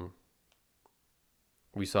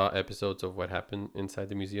 we saw episodes of what happened inside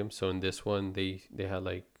the museum. So in this one, they had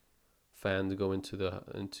like fans go into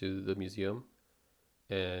the museum,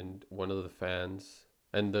 and one of the fans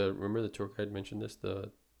and remember the tour guide mentioned this,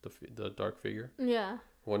 the dark figure. Yeah.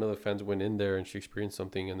 One of the fans went in there and she experienced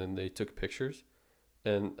something, and then they took pictures.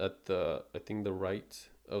 And at I think the right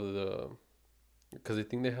of the, because I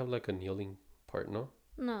think they have like a kneeling part. No.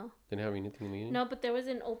 No. They didn't have anything kneeling. No, but there was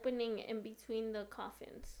an opening in between the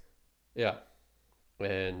coffins. Yeah.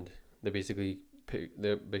 And they basically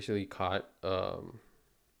caught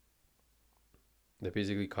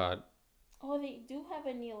Oh, they do have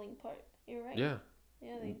a kneeling part. You're right. Yeah.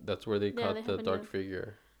 Yeah. That's where they caught they the dark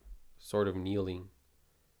figure, sort of kneeling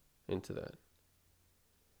into that.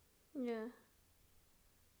 Yeah.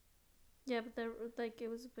 Yeah, but it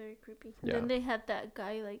was very creepy. Yeah. Then they had that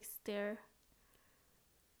guy like stare.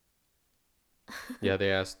 Yeah,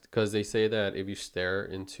 they asked, because they say that if you stare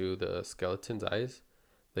into the skeleton's eyes,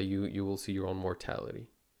 that you will see your own mortality.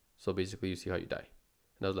 So basically, you see how you die.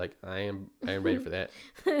 And I was like, I am ready for that.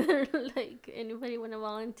 Like, anybody want to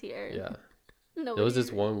volunteer? Yeah. No. There was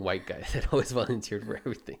this one white guy that always volunteered for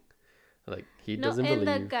everything. Like, he doesn't believe.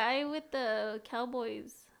 And the guy with the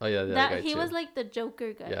cowboys. Oh yeah, that guy he too. was like the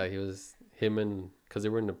Joker guy. Yeah, he was him, and because they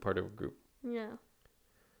were in a part of a group. Yeah.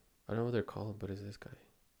 I don't know what they're called, but it's this guy.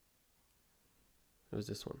 It was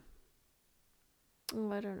this one.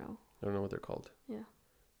 Oh, I don't know. I don't know what they're called. Yeah.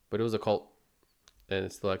 But it was a cult, and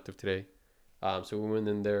it's still active today. So we went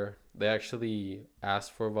in there. They actually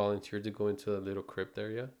asked for a volunteer to go into a little crypt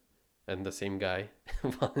area, and the same guy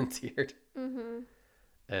volunteered. Mhm.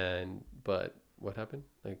 But what happened?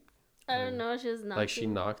 Like, I don't know. She was knocking. like she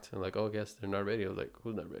knocked, and like, oh, I guess they're not ready. I was like,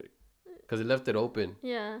 who's not ready? Because it left it open.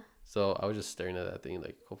 Yeah. So I was just staring at that thing,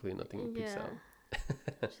 like, hopefully nothing peeks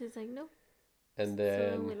out. She's like, nope. And So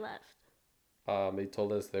then then we left. they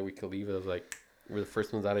told us that we could leave. I was like, we're the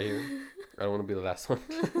first ones out of here. I don't want to be the last one.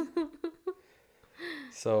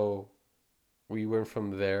 So we went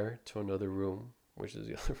from there to another room, which is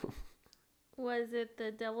the other room. Was it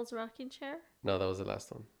the Devil's Rocking Chair? No, that was the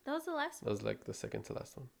last one. That was the last That was like the second to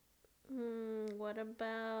last one. one. What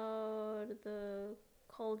about the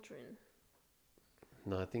cauldron?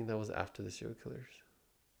 No, I think that was after the serial killers.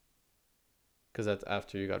 Because that's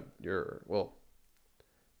after you got your, well,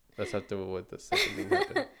 that's after what the second thing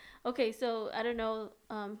happened. Okay, so I don't know.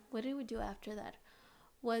 What did we do after that?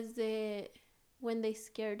 Was it when they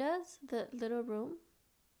scared us, the little room?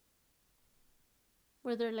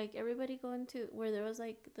 Where they're like, everybody going to, where there was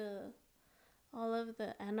like all of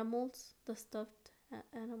the animals, the stuffed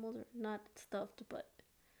animals, or not stuffed, but.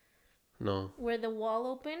 No. Where the wall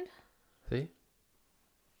opened? See?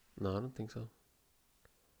 No, I don't think so.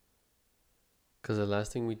 Because the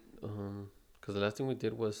last thing we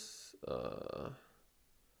did was, I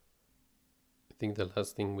think the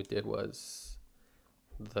last thing we did was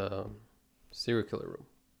the serial killer room.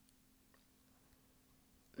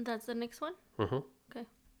 That's the next one? Mm-hmm. Okay.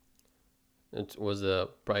 It was the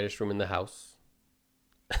brightest room in the house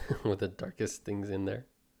with the darkest things in there.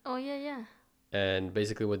 Oh, yeah, yeah. And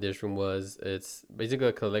basically what this room was, it's basically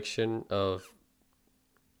a collection of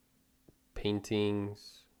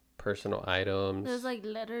paintings, personal items. There's like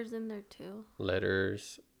letters in there too.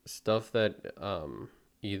 Letters, stuff that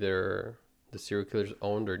either the serial killers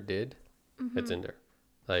owned or did. It's in there.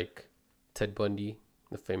 Like Ted Bundy,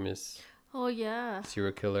 the famous Oh yeah.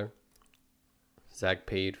 serial killer. Zach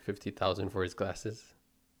paid $50,000 for his glasses.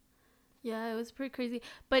 Yeah, it was pretty crazy.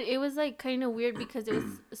 But it was like kind of weird because it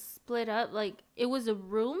was split up. Like it was a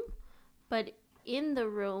room, but in the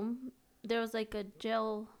room there was like a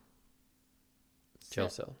jail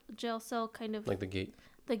cell, kind of, like the gate.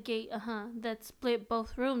 That split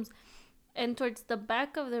both rooms. And towards the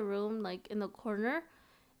back of the room, like in the corner,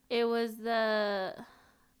 it was the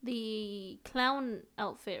clown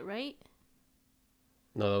outfit, right?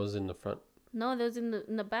 No, that was in the front. No, that was in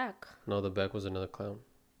the back. No, the back was another clown.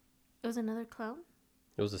 It was another clown?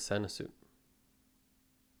 It was a Santa suit.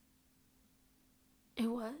 It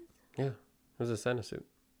was? Yeah, it was a Santa suit.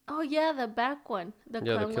 Oh yeah, the back one. The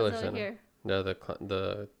clown the killer was over Santa. here. Yeah,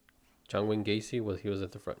 the John Wayne Gacy he was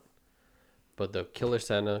at the front. But the killer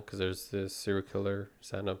Santa, because there's this serial killer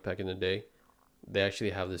Santa back in the day, they actually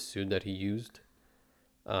have this suit that he used.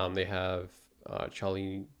 They have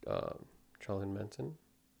Charlie Manson,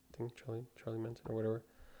 I think Charlie Manson or whatever,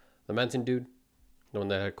 the Manson dude, the one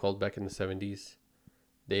that had called back in the 70s.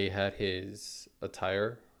 They had his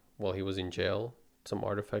attire while he was in jail, some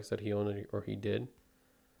artifacts that he owned or he did.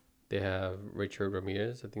 They have Richard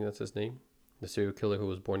Ramirez, I think that's his name, the serial killer who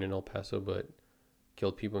was born in El Paso but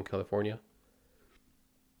killed people in California.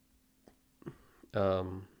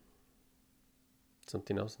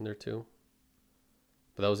 Something else in there too,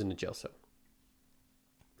 but that was in the jail cell.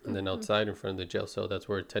 And then outside in front of the jail cell, that's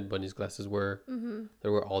where Ted Bundy's glasses were.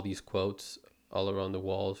 There were all these quotes all around the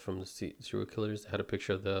walls from the serial killers. They had a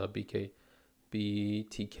picture of the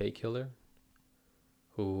BTK killer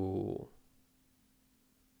who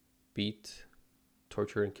beat,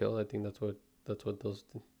 torture, and kill. I think that's what those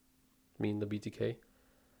mean, the BTK.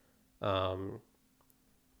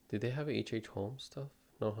 Did they have H.H. Holmes stuff?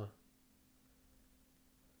 No, huh?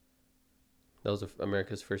 That was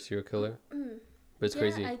America's first serial killer. But it's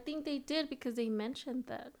crazy. I think they did because they mentioned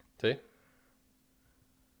that. See?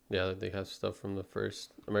 Yeah, they have stuff from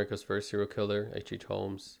America's first serial killer, H.H.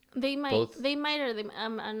 Holmes. I'm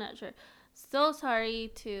not sure. So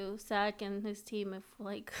sorry to Zach and his team if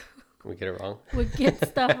like we get it wrong. we get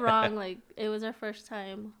stuff wrong. Like it was our first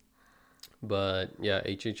time. But yeah,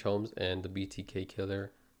 H.H. Holmes and the BTK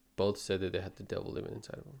killer both said that they had the devil living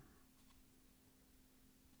inside of them.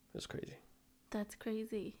 It's crazy. That's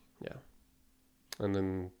crazy. Yeah. And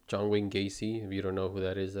then John Wayne Gacy, if you don't know who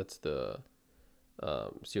that is, that's the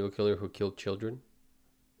serial killer who killed children.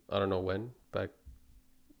 I don't know when, back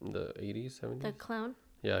in the 80s, 70s. The clown?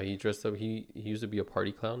 Yeah, he dressed up. He used to be a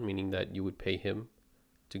party clown, meaning that you would pay him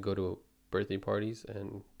to go to birthday parties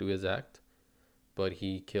and do his act. But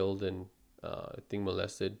he killed and I think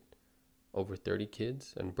molested over 30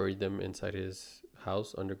 kids and buried them inside his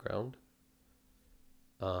house underground.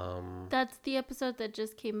 That's the episode that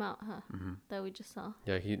just came out, huh? That we just saw.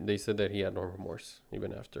 Yeah, they said that he had no remorse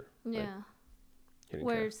even after. Yeah.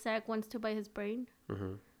 Where Zach wants to buy his brain.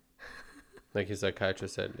 Like his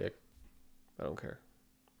psychiatrist said, like, I don't care.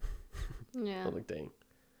 Yeah. I'm like, dang.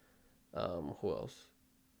 Who else?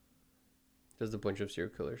 Just a bunch of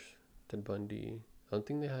serial killers. Ted Bundy. I don't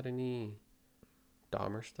think they had any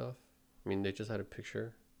Dahmer stuff. I mean, they just had a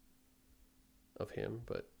picture of him,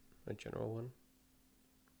 but a general one.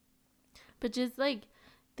 But just like,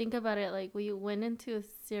 think about it. Like, we went into a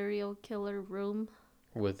serial killer room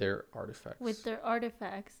with their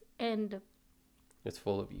artifacts. And it's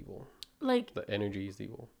full of evil. Like, the energy is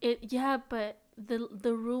evil. But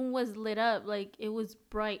the room was lit up. Like, it was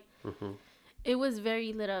bright. It was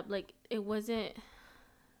very lit up. Like, it wasn't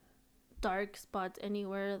dark spots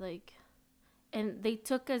anywhere. Like, and they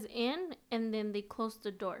took us in and then they closed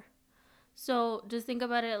the door. So just think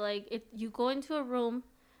about it. Like, you go into a room,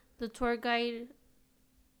 the tour guide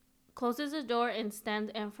closes the door and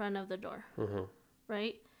stands in front of the door.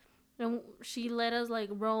 Right? And she let us like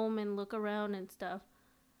roam and look around and stuff.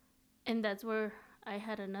 And that's where I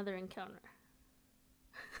had another encounter.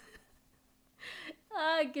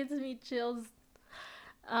 It gives me chills.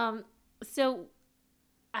 So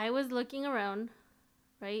I was looking around,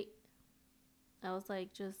 right? I was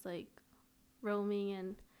like just like roaming,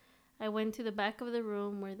 and I went to the back of the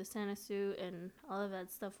room where the Santa suit and all of that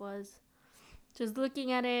stuff was. Just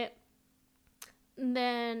looking at it. And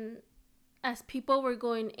then as people were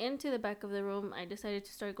going into the back of the room, I decided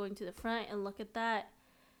to start going to the front and look at that.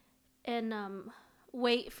 And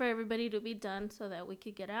wait for everybody to be done so that we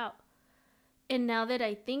could get out. And now that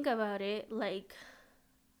I think about it, like,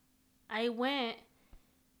 I went,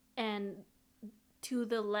 and to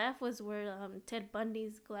the left was where Ted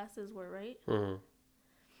Bundy's glasses were, right? Mm-hmm.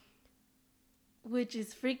 Which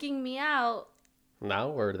is freaking me out Now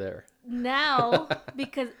or there? now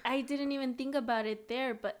because I didn't even think about it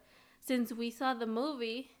there. But since we saw the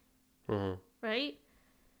movie, Mm-hmm. right?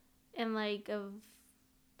 And like of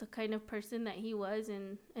the kind of person that he was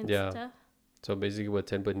and Yeah. stuff. So basically, what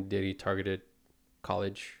Ted Bundy did, he targeted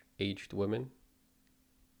college-aged women,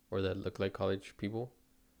 or that looked like college people,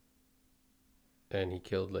 and he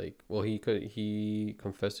killed he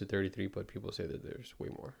confessed to 33, but people say that there's way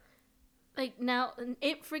more. Like now,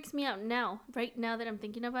 it freaks me out now, right now that I'm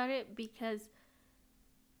thinking about it, because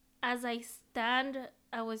as I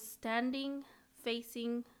was standing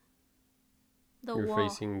facing the You're wall.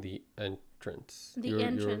 facing the entrance. The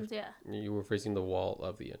entrance, yeah. You were facing the wall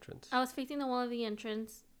of the entrance. I was facing the wall of the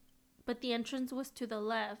entrance, but the entrance was to the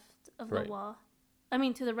left of the wall. I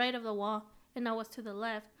mean, to the right of the wall, and I was to the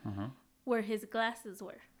left where his glasses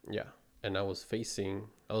were. Yeah. And I was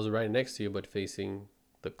right next to you, but facing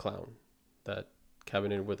the clown. That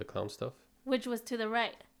cabinet with the clown stuff. Which was to the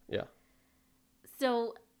right. Yeah.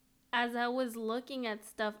 So, as I was looking at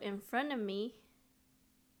stuff in front of me,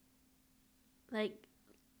 like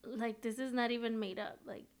this is not even made up.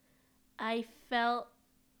 Like, I felt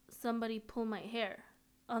somebody pull my hair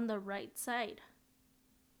on the right side.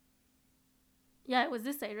 Yeah, it was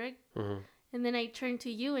this side, right? Mm-hmm. And then I turned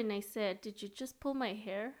to you and I said, "Did you just pull my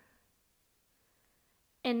hair?"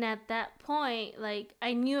 And at that point, like,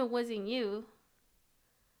 I knew it wasn't you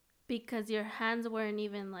because your hands weren't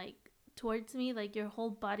even like towards me. Like, your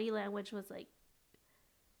whole body language was like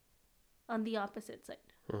on the opposite side.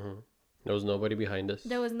 Mm-hmm. There was nobody behind us.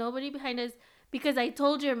 There was nobody behind us because I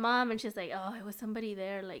told your mom and she's like, "Oh, it was somebody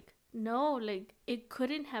there." Like, no, like, it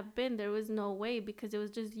couldn't have been. There was no way because it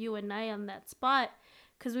was just you and I on that spot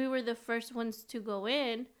because we were the first ones to go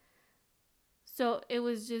in. So it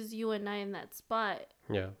was just you and I in that spot.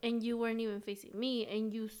 Yeah. And you weren't even facing me,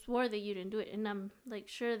 and you swore that you didn't do it. And I'm like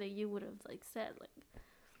sure that you would have like said like,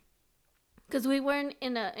 because we weren't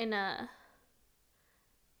in a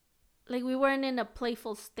like we weren't in a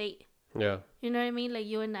playful state. Yeah. You know what I mean? Like,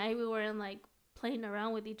 you and I, we weren't like playing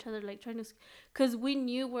around with each other, like trying to, because we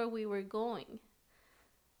knew where we were going.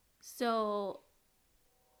 So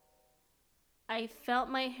I felt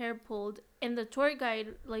my hair pulled, and the tour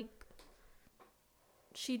guide, like,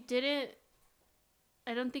 she didn't,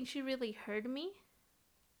 I don't think she really heard me,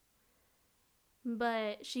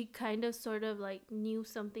 but she kind of sort of like knew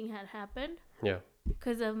something had happened. Yeah.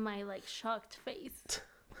 Because of my like shocked face.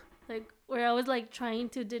 Like, where I was like trying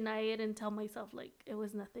to deny it and tell myself like it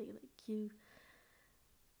was nothing. Like, you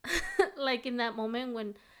like in that moment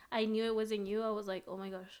when I knew it wasn't you, I was like, oh my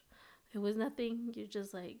gosh, it was nothing. You're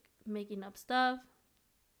just like making up stuff.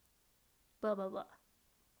 Blah blah blah.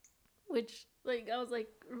 Which, like, I was like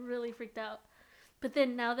really freaked out. But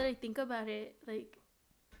then now that I think about it, like,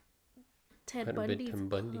 Ted Bundy's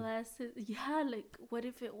glasses, yeah, like, what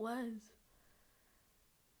if it was?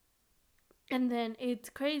 And then it's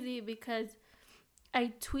crazy because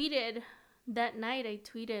I tweeted that night,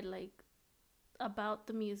 like about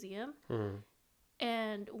the museum. Mm-hmm.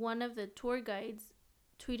 And one of the tour guides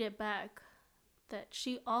tweeted back that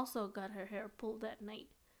she also got her hair pulled that night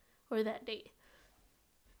or that day.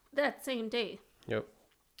 That same day. Yep.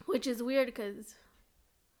 Which is weird because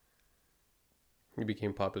you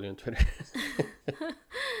became popular on Twitter.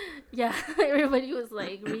 Yeah, everybody was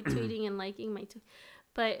like retweeting and liking my tweet.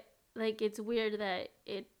 But like, it's weird that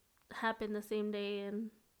it happened the same day, and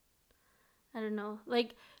I don't know,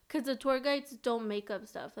 like, because the tour guides don't make up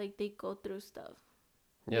stuff. Like, they go through stuff.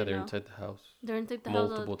 Yeah, they're inside the house. They're inside the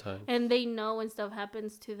multiple house times, and they know when stuff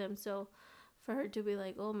happens to them. So for her to be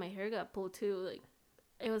like, "Oh, my hair got pulled too," like,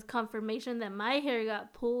 it was confirmation that my hair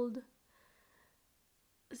got pulled.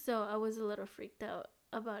 So I was a little freaked out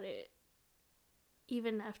about it.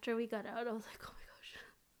 Even after we got out, I was like, "Oh my gosh."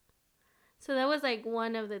 So that was like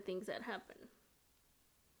one of the things that happened.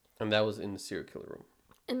 And that was in the serial killer room.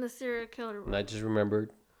 In the serial killer room. And I just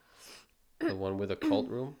remembered the one with the cult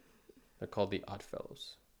room. They're called the Odd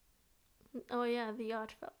Fellows. Oh yeah, the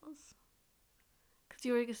Odd Fellows. Because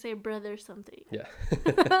you were gonna say brother something. Yeah.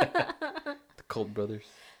 The Cult Brothers.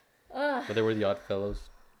 But they were the Odd Fellows.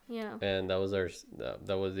 Yeah. And that was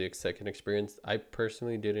that was the second experience. I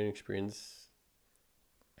personally didn't experience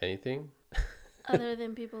anything. Other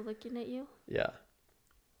than people looking at you? Yeah.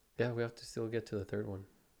 Yeah, we have to still get to the third one,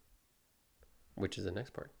 which is the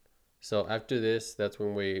next part. So after this, that's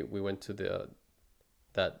when we went to that,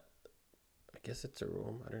 I guess it's a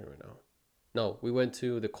room. I don't even know. No, we went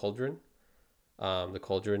to the cauldron, The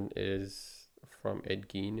Cauldron is from Ed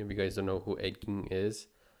Gein. If you guys don't know who Ed Gein is,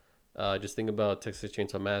 just think about Texas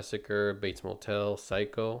Chainsaw Massacre, Bates Motel,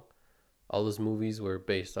 Psycho. All those movies were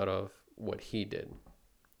based out of what he did.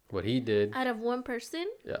 What he did, Out of one person?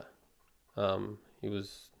 yeah. He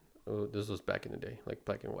was. Oh, this was back in the day, like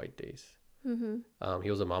black and white days. Mm-hmm.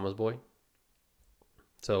 He was a mama's boy.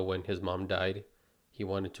 So when his mom died, he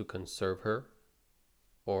wanted to conserve her,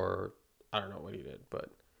 or I don't know what he did,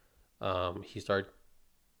 but he started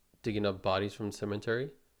digging up bodies from the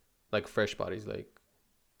cemetery, like fresh bodies. Like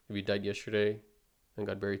if you died yesterday and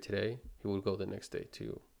got buried today, he would go the next day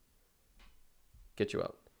to get you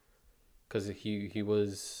out, because he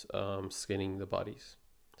was skinning the bodies,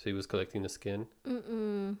 so he was collecting the skin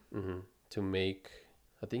to make.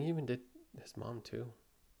 I think he even did his mom too,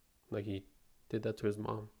 like he did that to his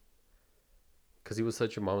mom, because he was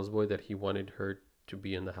such a mama's boy that he wanted her to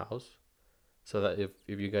be in the house, so that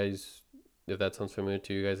if you guys, if that sounds familiar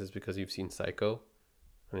to you guys, it's because you've seen Psycho,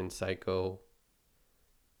 and in Psycho,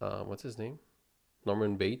 what's his name?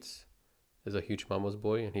 Norman Bates is a huge mama's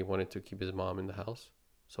boy, and he wanted to keep his mom in the house,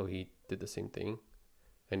 so he did the same thing,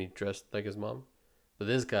 and he dressed like his mom. But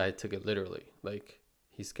this guy took it literally, like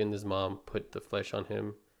he skinned his mom, put the flesh on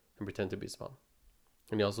him, and pretended to be his mom.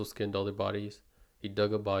 And he also skinned all their bodies. He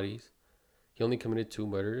dug up bodies. He only committed 2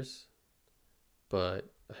 murders,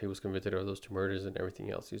 but he was convicted of those 2 murders and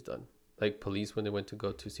everything else he's done. Like police, when they went to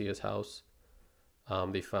go to see his house,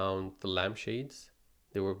 they found the lampshades.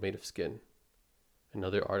 They were made of skin, and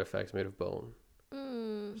other artifacts made of bone.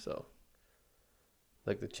 So,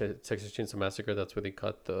 like the Texas Chainsaw Massacre, that's where they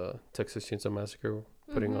got the Texas Chainsaw Massacre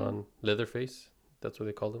putting on Leatherface. That's what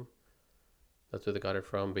they called him. That's where they got it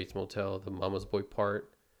from. Bates Motel, the mama's boy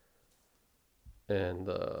part, and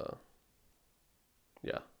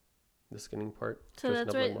yeah, the skinning part. So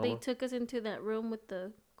that's why they took us into that room with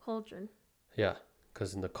the cauldron. Yeah,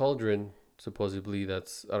 because in the cauldron, supposedly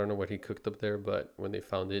that's, I don't know what he cooked up there, but when they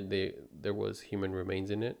found it, there was human remains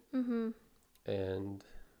in it, and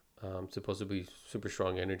supposedly super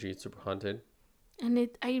strong energy. It's super haunted. And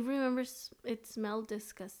I remember it smelled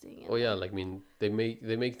disgusting. Oh yeah, like I mean, they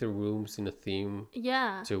make the rooms in a theme.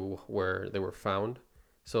 Yeah. To where they were found,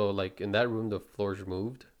 so like in that room, the floor's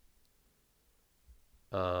moved.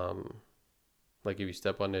 Like if you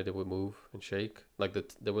step on it, it would move and shake. Like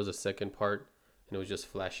there was a second part, and it was just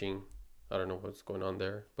flashing. I don't know what's going on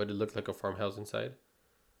there, but it looked like a farmhouse inside.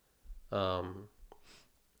 I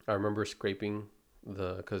remember scraping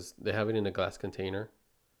because they have it in a glass container.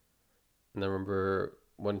 And I remember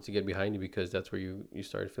wanting to get behind it because that's where you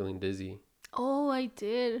started feeling dizzy. Oh, I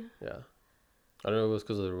did. Yeah. I don't know if it was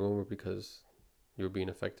because of the room or because you were being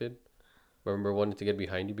affected. But I remember wanting to get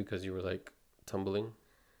behind you because you were like tumbling.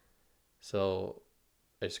 So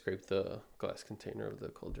I scraped the glass container of the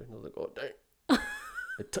cauldron. I was like, oh, dang.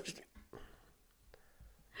 I touched it.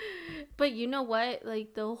 But you know what?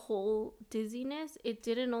 Like the whole dizziness, it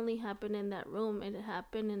didn't only happen in that room. It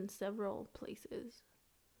happened in several places.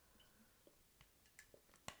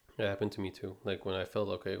 It happened to me too. Like when I felt,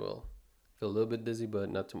 okay, well, I feel a little bit dizzy,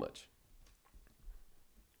 but not too much.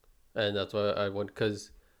 And that's why I went,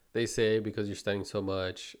 because they say because you're standing so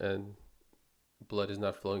much and blood is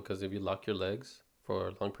not flowing, because if you lock your legs for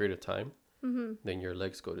a long period of time, then your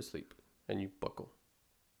legs go to sleep and you buckle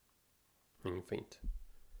and you faint.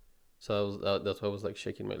 So that's why I was like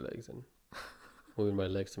shaking my legs and moving my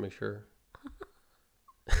legs to make sure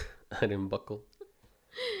I didn't buckle.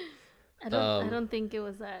 I don't think it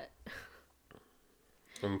was that.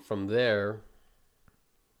 And from there,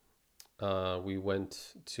 we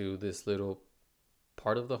went to this little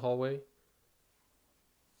part of the hallway.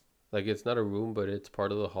 Like it's not a room, but it's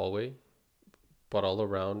part of the hallway. But all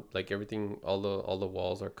around, like everything, all the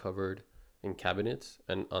walls are covered in cabinets,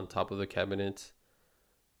 and on top of the cabinets,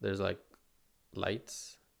 there's like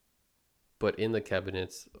lights. But in the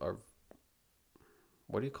cabinets are,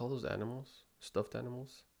 what do you call those animals? Stuffed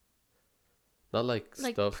animals? Not like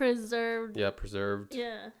stuffed. Preserved. Yeah, preserved.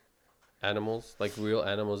 Yeah. Animals, like real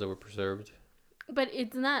animals that were preserved. But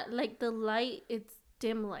it's not like the light. It's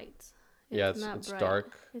dim lights. It's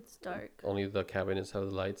dark. It's dark. Only the cabinets have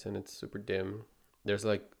the lights, and it's super dim. There's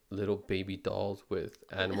like little baby dolls with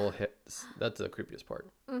animal heads. That's the creepiest part.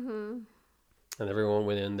 And everyone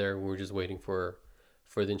went in there. We were just waiting for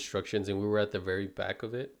the instructions, and we were at the very back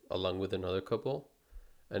of it, along with another couple.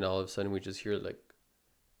 And all of a sudden, we just hear like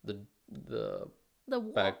the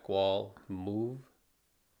back wall move,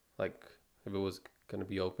 like if it was gonna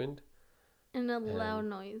be opened. And loud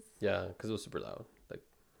noise. Yeah, because it was super loud. Like,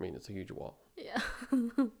 I mean, it's a huge wall. Yeah.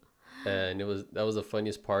 And that was the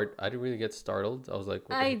funniest part. I didn't really get startled. I was like,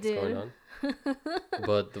 what the I heck's going did. on?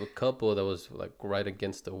 But the couple that was like right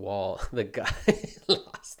against the wall, the guy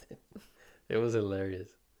lost it. It was hilarious.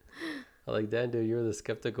 I'm like, damn, dude, you're the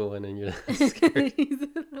skeptical one and you're scared. He's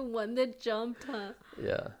the one that jumped, huh?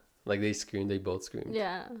 Yeah. Like they screamed, they both screamed.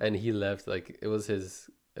 Yeah. And he left, like it was his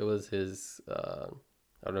I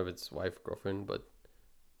don't know if it's wife, girlfriend, but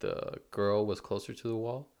the girl was closer to the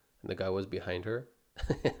wall and the guy was behind her.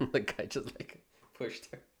 And the guy just like pushed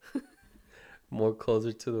her more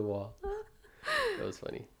closer to the wall. That was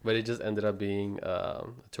funny. But it just ended up being a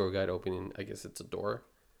tour guide opening, I guess it's a door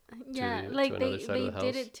Yeah, to like another side they of the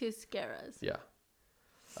did house. it to scare us. Yeah.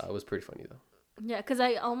 It was pretty funny though. Yeah, because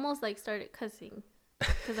I almost like started cussing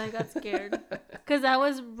because I got scared because I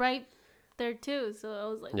was right there too. So I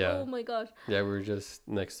was like, Yeah. oh my gosh. Yeah, we were just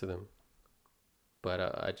next to them. But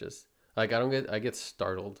I just like I get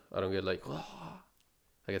startled. I don't get like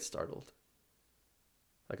I get startled.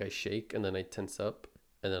 Like I shake and then I tense up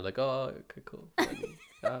and then like okay cool. Funny.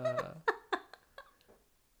 Ah.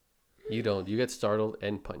 You don't. You get startled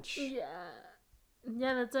and punch. Yeah.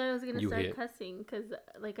 Yeah, that's why I was gonna You start hit. cussing because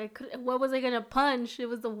like I could. What was I gonna punch? It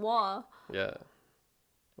was the wall. Yeah.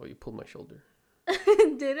 Well, you pulled my shoulder,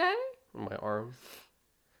 Did I? my arm.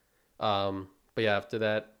 But yeah, after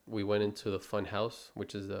that we went into the fun house,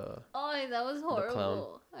 which is Oh, that was clown.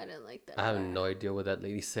 horrible. I didn't like that. I have part. no idea what that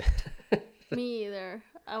lady said. Me either.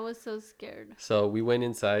 I was so scared. So we went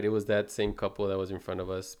inside. It was that same couple that was in front of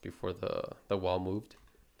us before the wall moved.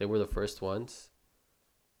 They were the first ones.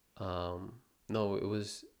 No, it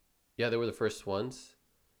was, yeah, they were the first ones.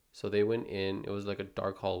 So they went in. It was like a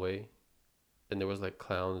dark hallway, and there was like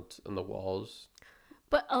clowns on the walls.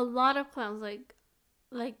 But a lot of clowns, like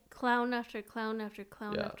clown after clown after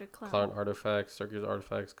clown Yeah, after clown. clown artifacts, circus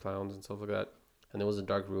artifacts, clowns, and stuff like that. And there was a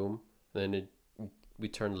dark room. And then we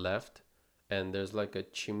turned left, and there's like a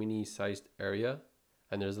chimney-sized area,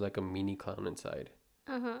 and there's like a mini clown inside.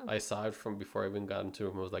 I saw it from before I even got into the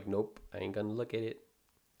room. I was like, nope, I ain't gonna look at it.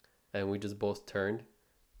 And we just both turned.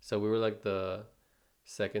 So we were like the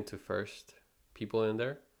second to first people in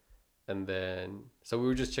there. And then, so we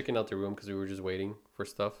were just checking out the room because we were just waiting for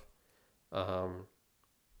stuff. And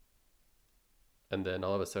then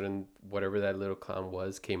all of a sudden, whatever that little clown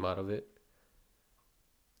was came out of it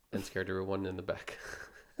and scared everyone in the back.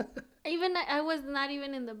 Even I was not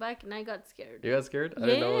even in the back, and I got scared. You got scared? I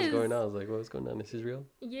didn't know what was Yes. going on. I was like, what's going on? Is this real?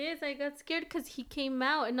 Yes, I got scared because he came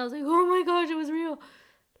out, and I was like, oh my gosh, it was real.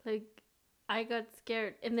 Like, I got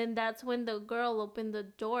scared, and then that's when the girl opened the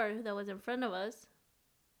door that was in front of us.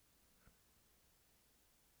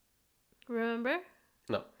 Remember?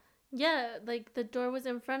 No. Yeah, like the door was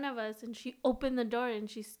in front of us, and she opened the door, and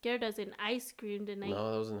she scared us, and I screamed, and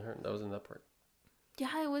No, that wasn't her. That wasn't that part.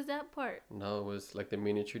 Yeah, it was that part. No, it was like the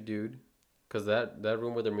miniature dude. Because that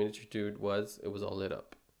room where the miniature dude was, it was all lit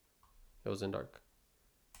up. It wasn't dark.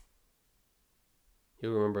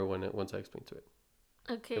 You'll remember once I explained to it.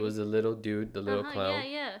 Okay. It was the little dude, the little clown.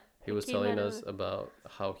 Yeah. He It was came telling out of us about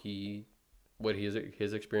how what his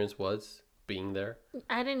experience was being there.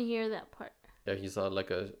 I didn't hear that part. Yeah, he saw like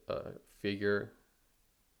a figure.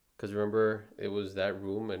 Because remember, it was that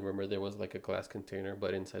room, and remember there was like a glass container,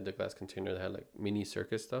 but inside the glass container they had like mini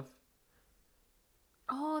circus stuff.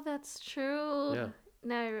 Oh, that's true. Yeah.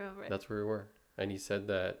 Now I remember. That's where we were. And he said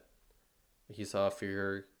that he saw a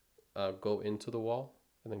figure go into the wall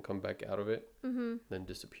and then come back out of it, then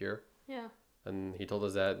disappear. Yeah. And he told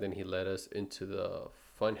us that. Then he led us into the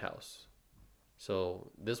fun house.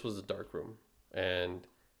 So this was a dark room, and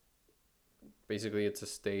basically it's a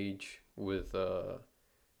stage with a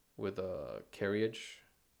carriage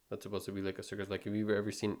that's supposed to be like a circus. Like if you've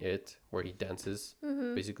ever seen It, where he dances,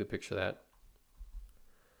 basically picture that.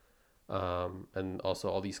 And also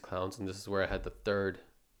all these clowns, and this is where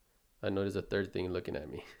I noticed a third thing looking at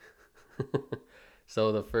me.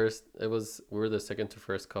 So we were the second to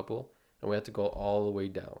first couple, and we had to go all the way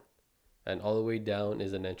down. And all the way down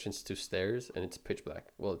is an entrance to stairs, and it's pitch black.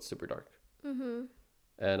 Well, it's super dark. And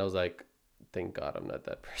I was like, thank God I'm not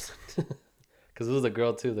that person. Because it was a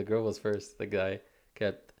girl too. The girl was first. The guy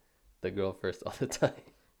kept the girl first all the time.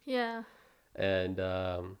 Yeah. And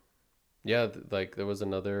like there was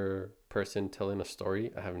another person telling a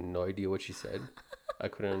story. I have no idea what she said. I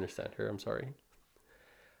couldn't understand her. I'm sorry.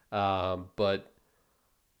 But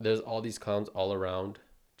there's all these clowns all around,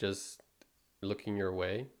 just looking your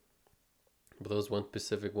way. But there was one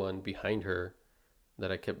specific one behind her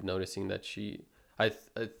that I kept noticing that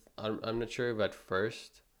I'm not sure if at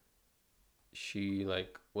first she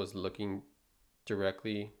like was looking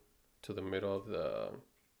directly to the middle of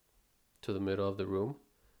the room,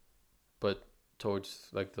 but towards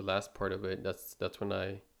like the last part of it, that's when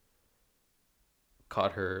I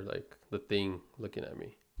caught her like the thing looking at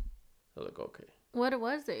me. I was like, okay. What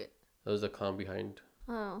was it? There was a clown behind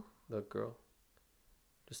Oh. the girl,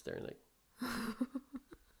 just staring like,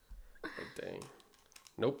 like dang,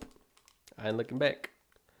 nope, I ain't looking back.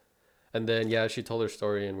 And then yeah, she told her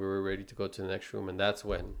story, and we were ready to go to the next room, and that's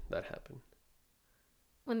when that happened.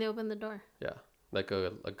 When they opened the door. Yeah, like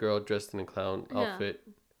a girl dressed in a clown Yeah. outfit,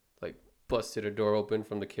 like busted a door open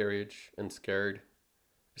from the carriage and scared.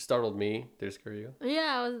 It startled me. Did it scare you?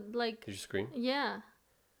 Yeah, I was like, Did you scream? yeah.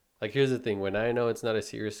 Like here's the thing: when I know it's not a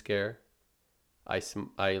serious scare, I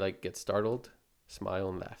like get startled, smile,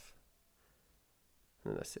 and laugh,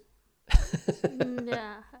 and that's it.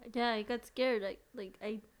 Yeah, yeah, I got scared. Like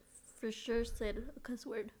I for sure said a cuss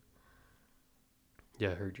word.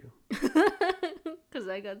 Yeah, I heard you. Because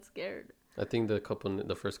I got scared. I think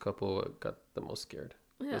the first couple got the most scared.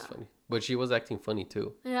 It Yeah. was funny, but she was acting funny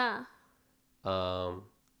too. Yeah. And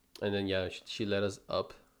then yeah, she led us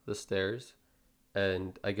up the stairs,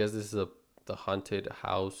 and I guess this is the haunted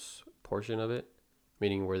house portion of it,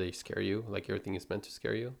 meaning where they scare you, like everything is meant to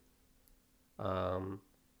scare you. Because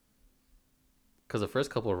the first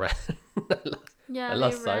couple ran. Yeah, I they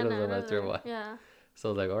lost sight ran of them out of after a there. while. Yeah. So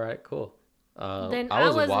I was like, all right, cool. Then I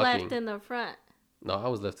was walking. left in the front. No, I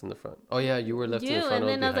was left in the front. Oh yeah, you were left in the front. And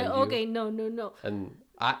then I was like, behind you. okay, no. And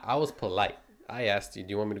I was polite. I asked you, do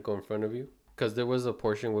you want me to go in front of you? Because there was a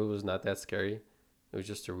portion where it was not that scary. It was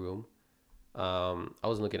just a room. I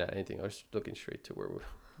wasn't looking at anything. I was looking straight to where we were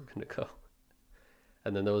going to go.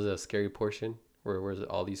 And then there was a scary portion where there was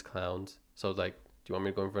all these clowns. So I was like, do you want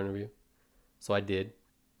me to go in front of you? So I did.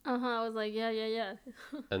 I was like, yeah.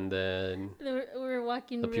 And then we were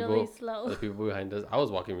walking the really people, slow. the people behind us, I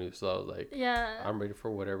was walking really slow. I was like, Yeah. I'm ready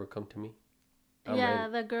for whatever come to me. Yeah,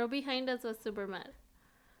 the girl behind us was super mad.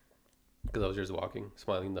 Because I was just walking,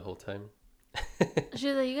 smiling the whole time. She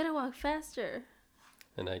was like, you gotta walk faster.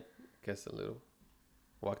 And I guess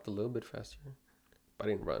walked a little bit faster, but I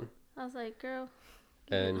didn't run. I was like, girl.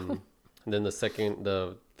 And then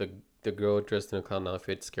the girl dressed in a clown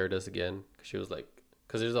outfit scared us again, because she was like,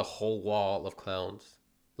 because there's a whole wall of clowns,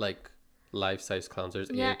 like life-size clowns.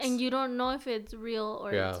 There's Yeah, and you don't know if it's real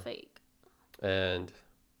or it's fake. And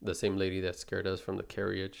the same lady that scared us from the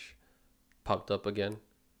carriage popped up again.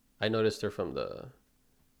 I noticed her from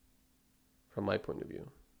my point of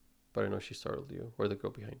view, but I know she startled you, or the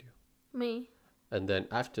girl behind you. Me. And then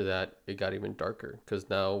after that, it got even darker, because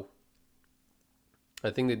now I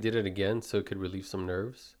think they did it again so it could relieve some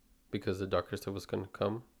nerves, because the darker stuff was going to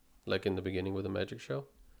come, like in the beginning with the magic show.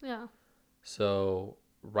 Yeah. So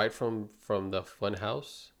right from the fun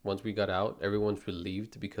house, once we got out, everyone's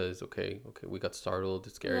relieved, because okay, we got startled,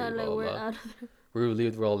 it's scary, Yeah, blah, like blah, we're blah. out of there. We're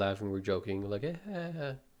relieved, we're all laughing, we're joking, we're like,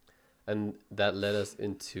 eh. And that led us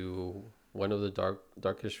into one of the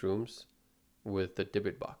darkest rooms with the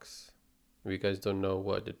Dybbuk box. If you guys don't know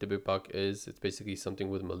what the Dybbuk box is, it's basically something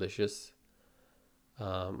with malicious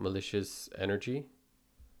energy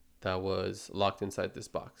that was locked inside this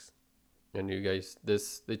box. And you guys,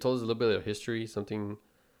 they told us a little bit of history, something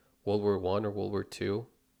World War I or World War II.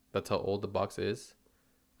 That's how old the box is,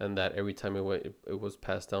 and that every time it was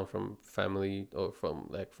passed down from family, or from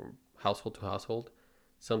household to household,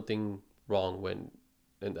 something wrong went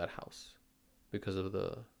in that house because of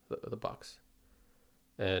the box.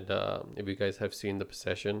 And if you guys have seen The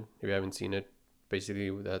Possession, if you haven't seen it,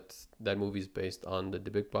 basically that movie's based on the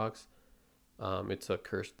Dybbuk box. It's a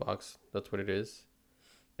cursed box. That's what it is.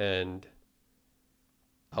 And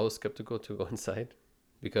I was skeptical to go inside,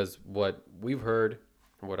 because what we've heard,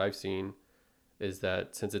 what I've seen, is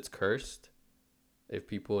that since it's cursed, if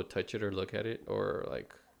people touch it or look at it or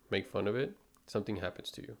like make fun of it, something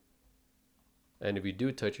happens to you. And if you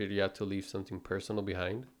do touch it, you have to leave something personal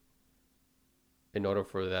behind in order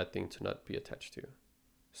for that thing to not be attached to you.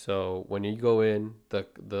 So when you go in,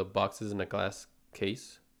 the box is in a glass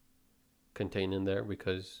case contained in there,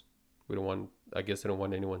 because I don't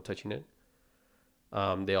want anyone touching it.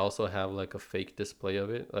 They also have like a fake display of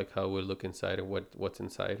it, like how it would look inside and what's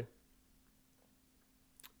inside.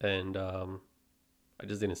 And I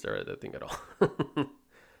just didn't stare at that thing at all.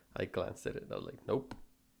 I glanced at it. I was like, nope.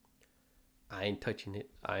 I ain't touching it.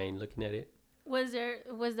 I ain't looking at it. Was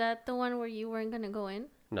that the one where you weren't gonna go in?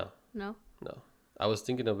 No. No. I was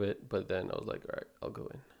thinking of it, but then I was like, all right, I'll go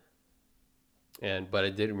in. But I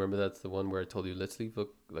did remember that's the one where I told you, let's leave a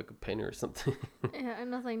penny or something. Yeah,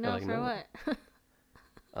 and I was like, no, like, for no. what?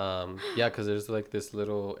 Yeah, because there's like this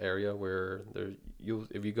little area where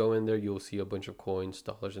if you go in there, you'll see a bunch of coins,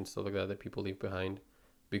 dollars, and stuff like that people leave behind,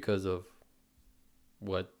 because of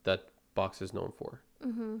what that box is known for.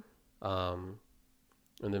 Mm-hmm.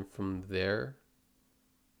 And then from there,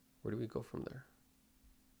 where do we go from there?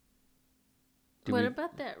 What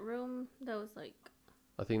about that room that was like...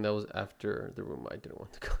 I think that was after the room I didn't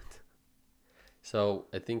want to go into. So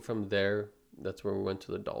I think from there, that's where we went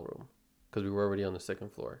to the doll room. Because we were already on the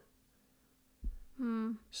second floor.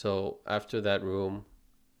 So after that room,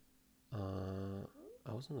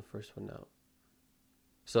 I was in the first one now.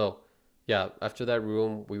 So yeah, after that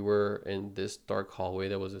room, we were in this dark hallway.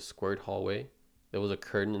 That was a squared hallway. There was a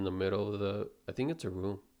curtain in the middle of the... I think it's a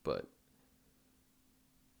room, but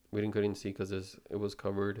we couldn't see because it was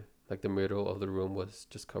covered. Like the middle of the room was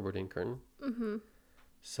just covered in curtain. Mm-hmm.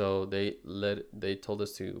 So they told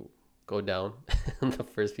us to go down. And the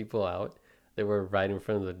first people out, they were right in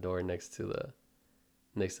front of the door next to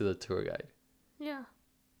the tour guide. Yeah.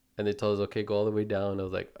 And they told us, okay, go all the way down. I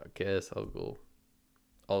was like, I guess I'll go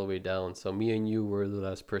all the way down. So me and you were the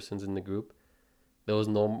last persons in the group. There was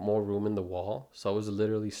no more room in the wall. So I was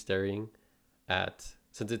literally staring at,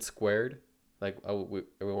 since it's squared, like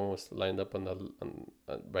everyone was lined up on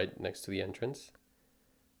right next to the entrance.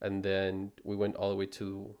 And then we went all the way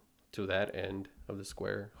to that end of the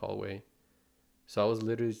square hallway. So I was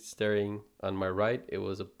literally staring. On my right, it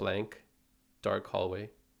was a blank, dark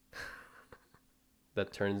hallway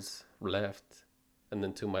that turns left. And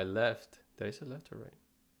then to my left, did I say left or right?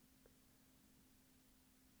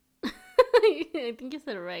 I think you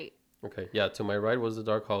said right. Okay, yeah, to my right was the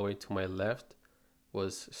dark hallway. To my left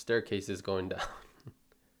was staircases going down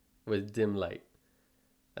with dim light.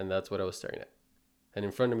 And that's what I was staring at. And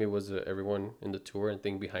in front of me was everyone in the tour, and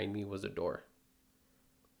thing behind me was a door.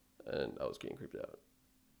 And I was getting creeped out.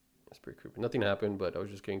 It's pretty creepy. Nothing happened, but I was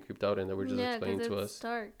just getting creeped out, and they were just explaining to us.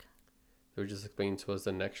 Dark. They were just explaining to us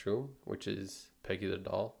the next room, which is Peggy the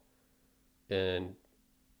doll. And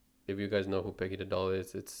if you guys know who Peggy the doll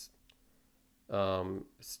is, it's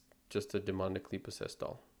just a demonically possessed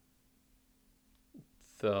doll.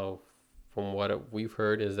 So, from what we've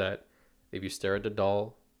heard, is that if you stare at the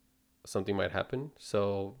doll, something might happen.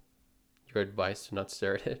 So, you're advised to not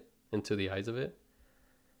stare at it into the eyes of it,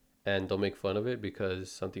 and don't make fun of it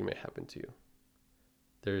because something may happen to you.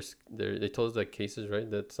 They told us like cases, right,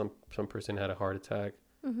 that some person had a heart attack,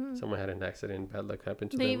 someone had an accident, bad luck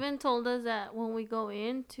happened to them. They even told us that when we go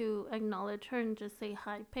in to acknowledge her and just say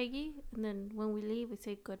hi, Peggy, and then when we leave, we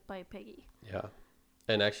say goodbye, Peggy. Yeah,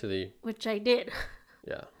 and actually, which I did.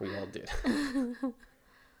 Yeah, we all did.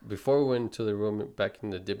 Before we went to the room back in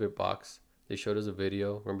the Dybbuk box, they showed us a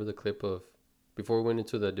video. Remember the clip of before we went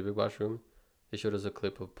into the Dybbuk box room? They showed us a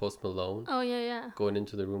clip of Post Malone. Oh yeah. Going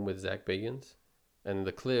into the room with Zach Bagans, and in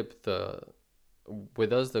the clip, there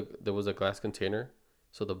was a glass container,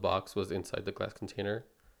 so the box was inside the glass container.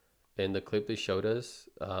 In the clip they showed us,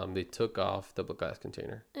 they took off the glass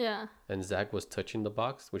container. Yeah. And Zach was touching the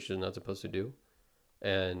box, which you're not supposed to do,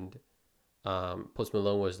 and Post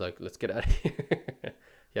Malone was like, "Let's get out of here."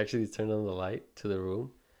 He actually turned on the light to the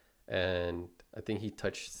room, and I think he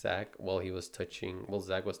touched Zach while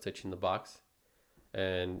Zach was touching the box.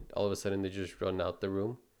 And all of a sudden they just run out the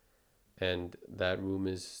room, and that room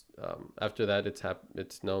is after that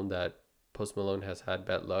it's known that Post Malone has had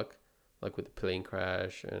bad luck, like with the plane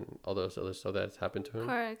crash and all those other stuff that's happened to him,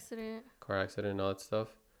 car accident and all that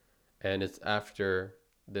stuff. And it's after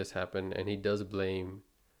this happened, and he does blame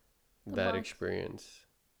that experience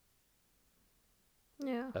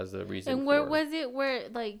as the reason. And where was it where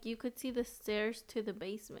like you could see the stairs to the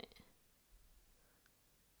basement?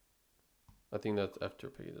 I think that's after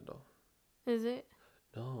Peggy the doll. Is it?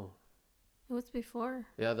 No. It was before.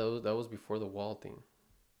 Yeah, that was before the wall thing.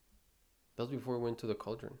 That was before we went to the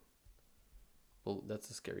cauldron. Well, that's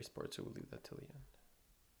the scariest part, so we'll leave that till the end.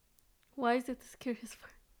 Why is it the scariest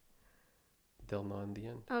part? They'll know in the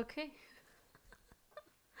end. Okay.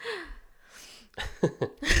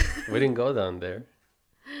 We didn't go down there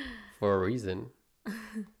for a reason.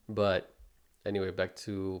 But anyway, back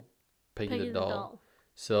to Peggy the doll.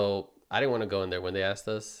 So I didn't want to go in there when they asked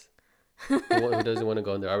us who doesn't want to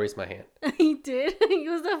go in there. I raised my hand. He did. He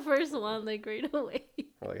was the first one, like right away.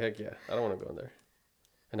 I'm like, heck yeah, I don't want to go in there.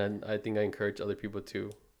 And I think I encouraged other people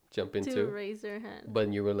to jump into. To raise their hand.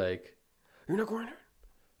 But you were like, "You're not going there.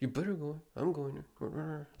 You better go. I'm going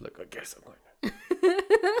there." Like, I guess I'm going there.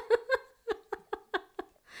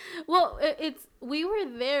 Well, we were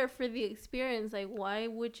there for the experience. Like, why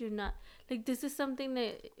would you not? Like, this is something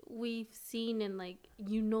that we've seen and like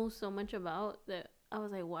so much about that. I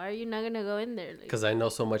was like, why are you not gonna go in there? Because I know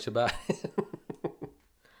so much about it.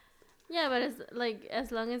 Yeah, but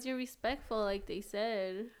as long as you're respectful, like they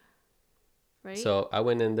said, right? So I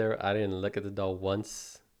went in there. I didn't look at the doll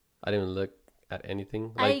once. I didn't look at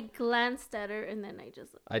anything. I glanced at her and then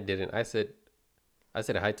I didn't. I said, I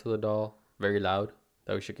said hi to the doll very loud.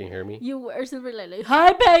 That way she can hear me. You were super like,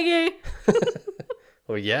 hi, Peggy.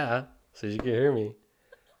 Well, yeah, so she can hear me.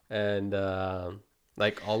 And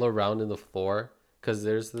like all around in the floor, because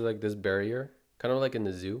there's like this barrier, kind of like in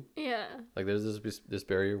the zoo. Yeah. Like there's this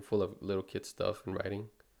barrier full of little kid stuff and writing,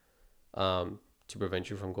 to prevent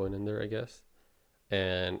you from going in there, I guess.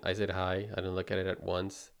 And I said hi. I didn't look at it at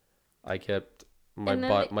once. I kept And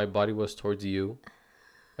then my body was towards you,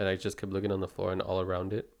 and I just kept looking on the floor and all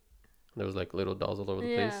around it. There was like little dolls all over the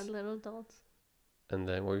yeah, place. little dolls. And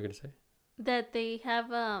then what were you gonna say? That they have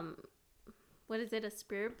what is it, a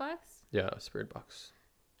spirit box? Yeah, a spirit box.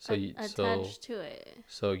 So Attached to it.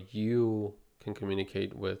 so you can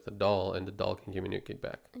communicate with the doll, and the doll can communicate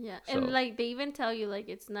back. Yeah, So, and like they even tell you like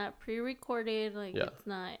it's not pre-recorded, like yeah. it's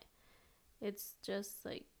not. It's just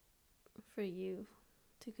like for you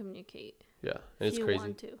to communicate. Yeah, and If it's you crazy.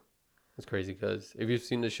 want to. It's crazy because if you've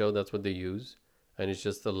seen the show, that's what they use, and it's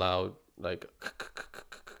just a loud like.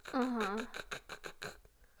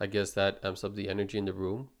 I guess that amps up the energy in the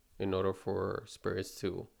room in order for spirits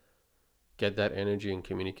to get that energy and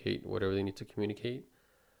communicate whatever they need to communicate.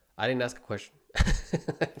 I didn't ask a question.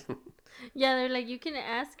 Yeah, they're like, you can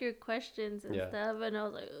ask your questions and Yeah. stuff, and I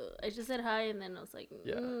was like, ugh. I just said hi, and then I was like,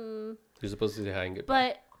 Yeah. You're supposed to say hi and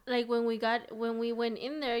goodbye. But like when we went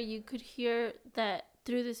in there, you could hear that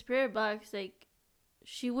through the spirit box, like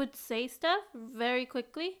she would say stuff very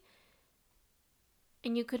quickly,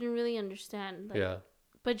 and you couldn't really understand. Like, yeah.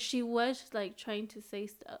 But she was like trying to say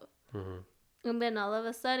stuff, Mm-hmm. and then all of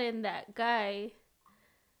a sudden, that guy,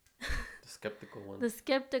 The skeptical one. the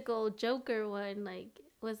skeptical Joker one, like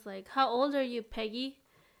was like, "How old are you, Peggy?"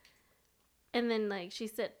 And then like she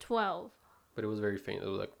said 12. But it was very faint. It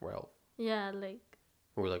was like Ralph. Yeah, like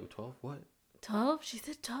We were like 12. What? 12. She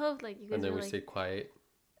said 12. Like you guys. And then were we like, stayed quiet,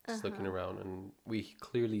 just looking around, and we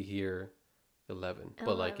clearly hear 11,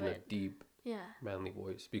 but like in a 11. deep, yeah, manly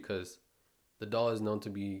voice, because the doll is known to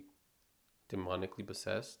be demonically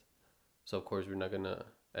possessed. So of course we're not gonna,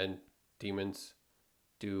 and demons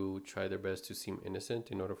do try their best to seem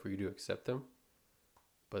innocent in order for you to accept them,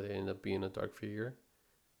 but they end up being a dark figure.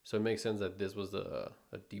 So it makes sense that this was a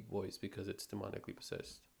deep voice because it's demonically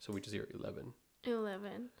possessed. So we just hear 11.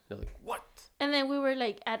 11. They're like, what? And then we were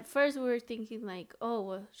like, at first we were thinking like, oh,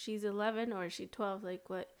 well, she's 11 or is she 12? Like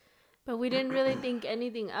what? But we didn't really think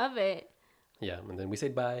anything of it. Yeah, and then we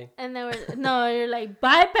said bye. And then you're like,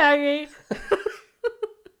 bye, Peggy.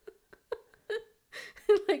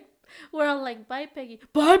 Like, we're all like, bye, Peggy.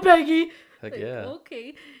 Bye, Peggy. Like, Like, yeah.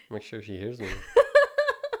 okay. Make sure she hears me.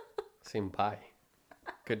 Saying bye.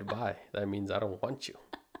 Goodbye. That means I don't want you.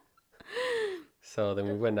 So then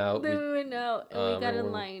we went out. Then we went out and we got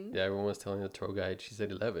in line. Yeah, everyone was telling the tour guide. She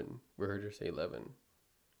said 11. We heard her say 11.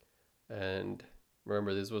 And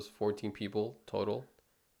remember, this was 14 people total.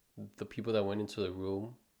 The people that went into the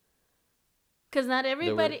room. Because not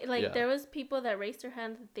everybody, there was people that raised their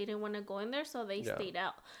hand that they didn't want to go in there, so they stayed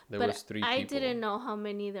out. There but was 3 I people. didn't know how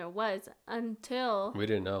many there was until... We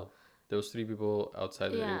didn't know. There was 3 people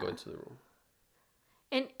outside that didn't go into the room.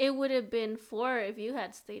 And it would have been 4 if you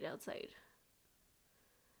had stayed outside.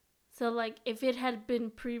 So, like, if it had been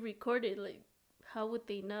pre-recorded, like, how would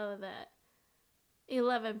they know that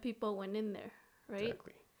 11 people went in there, right?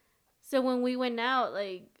 Exactly. So when we went out,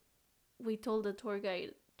 like, we told the tour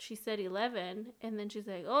guide, she said 11, and then she's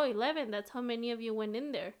like, oh, 11, that's how many of you went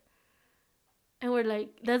in there. And we're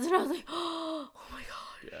like, that's when I was like, oh my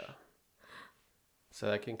God. Yeah. So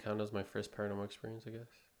that can count as my first paranormal experience, I guess.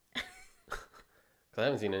 Because I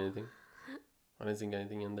haven't seen anything. I didn't see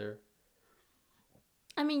anything in there.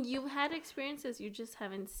 I mean, you've had experiences, you just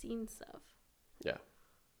haven't seen stuff. Yeah.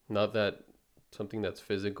 Not that something that's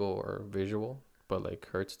physical or visual, but like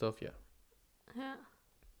heard stuff, yeah. Yeah.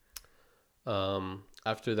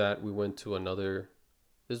 After that, we went to another.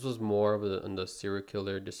 This was more of on the serial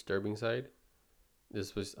killer disturbing side.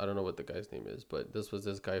 This was, I don't know what the guy's name is, but this was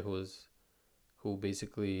this guy who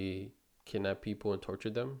basically kidnapped people and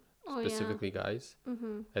tortured them, specifically guys.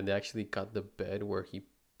 Mm-hmm. And they actually got the bed where he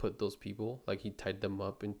put those people, like he tied them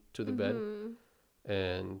up into the bed,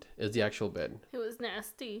 and it's the actual bed. It was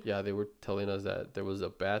nasty. Yeah, they were telling us that there was a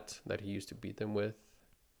bat that he used to beat them with,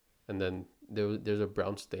 and then there's a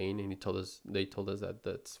brown stain, and they told us that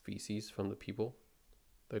that's feces from the people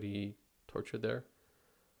that he tortured there.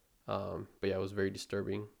 But yeah, it was very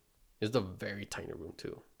disturbing. It's a very tiny room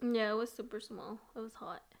too. Yeah, it was super small. It was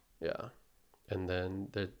hot. Yeah, and then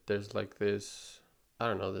there's like this, I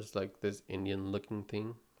don't know, there's like this Indian looking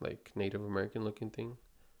thing, like Native American looking thing,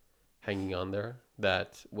 hanging on there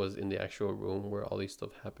that was in the actual room where all these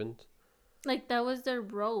stuff happened. Like that was their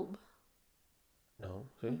robe. No,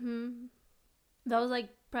 see? Mm-hmm. That was like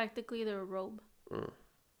practically their robe. Mm.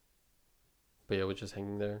 But yeah, it was just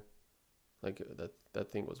hanging there. Like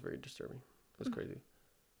that thing was very disturbing. It was crazy.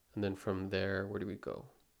 And then from there, where do we go?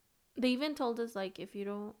 They even told us like if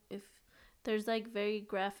there's like very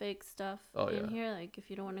graphic stuff in here, like if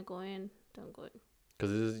you don't want to go in, don't go in.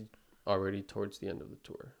 Because this is already towards the end of the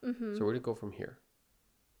tour. Mm-hmm. So where do we go from here?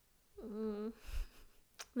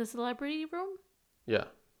 The celebrity room. Yeah.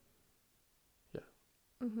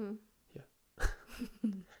 Mm-hmm.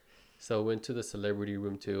 So went to the celebrity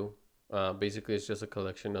room too. Basically, it's just a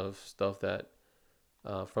collection of stuff that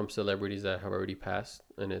from celebrities that have already passed,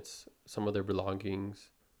 and it's some of their belongings,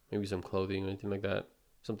 maybe some clothing or anything like that,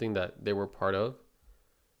 something that they were part of.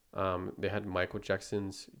 They had Michael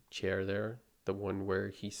Jackson's chair there, the one where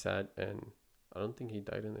he sat, and I don't think he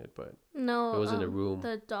died in it, but no, it was in a room.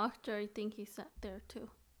 The doctor, I think he sat there too.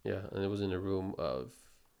 Yeah, and it was in a room of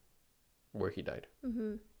where he died.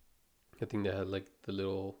 Mm-hmm. I think they had like the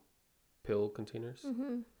little pill containers.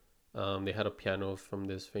 Mm-hmm. They had a piano from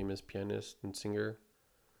this famous pianist and singer.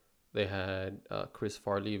 They had Chris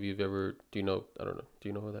Farley. If you've ever, I don't know. Do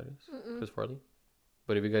you know who that is? Mm-mm. Chris Farley?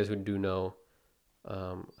 But if you guys would do know,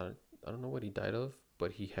 I don't know what he died of,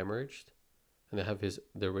 but he hemorrhaged. And they have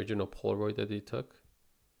the original Polaroid that they took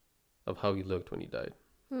of how he looked when he died.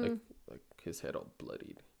 Like his head all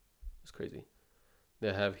bloodied. It's crazy.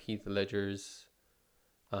 They have Heath Ledger's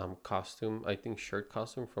costume, I think shirt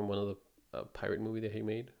costume from one of the pirate movie that he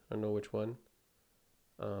made. I don't know which one.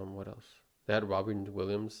 What else? They had Robin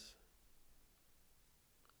Williams.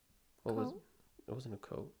 What was it? It wasn't a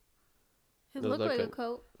coat. It looked like a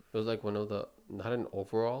coat. It was like one of the, not an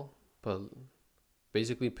overall, but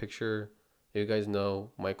basically picture, if you guys know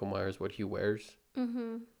Michael Myers, what he wears.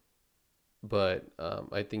 Mm-hmm. But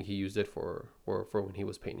I think he used it for when he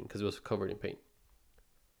was painting, because it was covered in paint.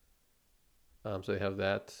 So they have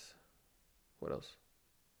that. What else?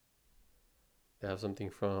 They have something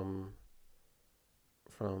from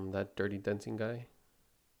that Dirty Dancing guy.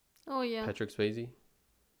 Oh yeah. Patrick Swayze.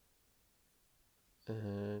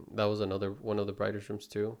 And that was another one of the brightest rooms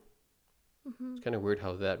too. Mm-hmm. It's kind of weird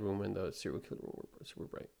how that room and the serial killer room were super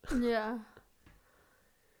bright. Yeah.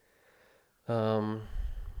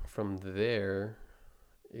 From there,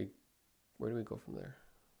 where do we go from there?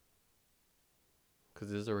 Because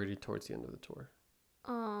this is already towards the end of the tour.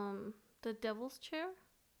 The Devil's Chair.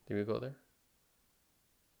 Did we go there?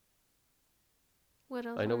 What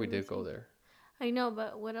else? I know we did go there. I know,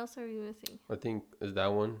 but what else are we missing? I think is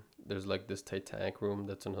that one. There's like this Titanic room.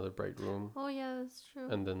 That's another bright room. Oh yeah, that's true.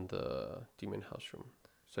 And then the Demon House room.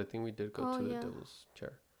 So I think we did go to the Devil's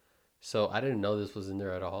Chair. So I didn't know this was in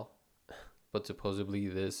there at all, but supposedly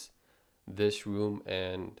this room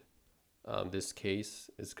and this case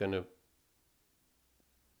is gonna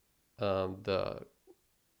the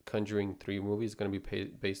Conjuring 3 movie is gonna be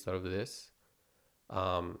based out of this,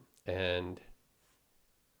 and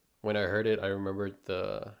when I heard it, I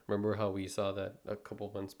remember how we saw that a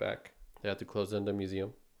couple months back. They had to close down the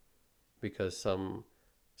museum because some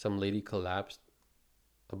lady collapsed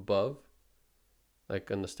above,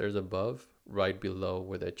 like on the stairs above, right below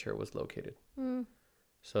where that chair was located.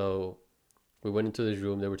 So we went into this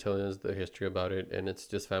room. They were telling us the history about it, and it's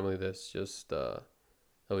just family that's just that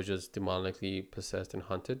was just demonically possessed and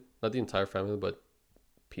haunted. Not the entire family, but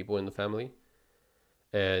people in the family.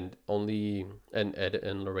 And Ed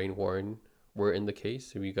and Lorraine Warren were in the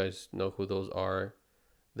case. If you guys know who those are,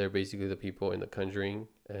 they're basically the people in The Conjuring,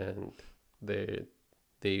 and they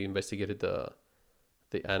investigated the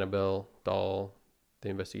Annabelle doll. They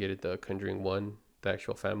investigated the Conjuring 1, the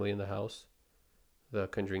actual family in the house, the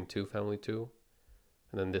Conjuring 2 family too,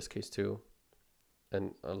 and then this case too,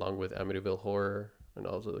 and along with Amityville Horror and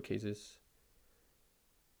all those other cases.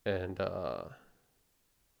 And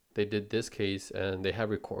they did this case, and they have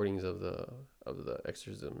recordings of the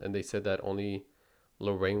exorcism, and they said that only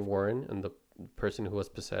Lorraine Warren and the person who was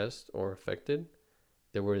possessed or affected,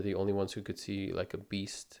 they were the only ones who could see like a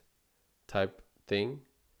beast type thing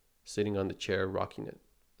sitting on the chair rocking it.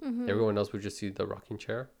 Everyone else would just see the rocking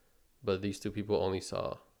chair, but these two people only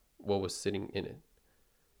saw what was sitting in it,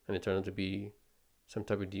 and it turned out to be some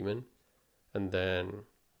type of demon. And then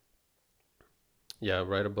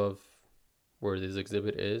right above where this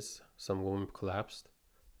exhibit is, some woman collapsed,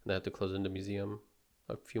 and they had to close in the museum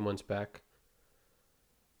a few months back.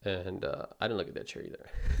 And I didn't look at that chair either.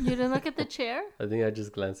 You didn't look at the chair? I think I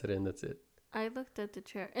just glanced at it and that's it. I looked at the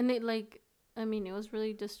chair, and it it was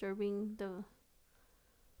really disturbing, the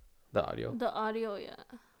audio. The audio, yeah.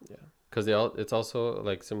 Yeah, because it's also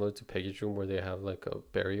like similar to Peggy's room, where they have like a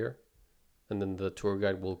barrier, and then the tour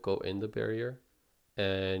guide will go in the barrier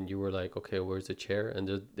and you were like, okay, where's the chair? And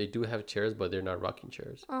they do have chairs, but they're not rocking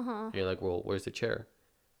chairs. And you're like, well, where's the chair?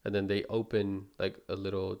 And then they open like a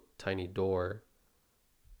little tiny door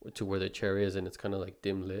to where the chair is, and it's kind of like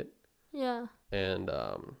dim lit. Yeah. And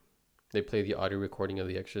they play the audio recording of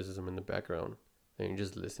the exorcism in the background, and you're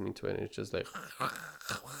just listening to it, and it's just like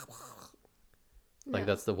Yeah.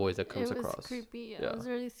 that's the voice that comes It was across. creepy. Yeah, it was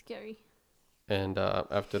really scary. And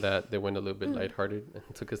after that, they went a little bit lighthearted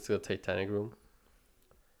and took us to the Titanic room.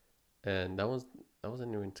 And that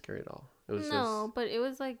wasn't even scary at all. It was but it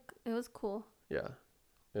was like, it was cool. yeah.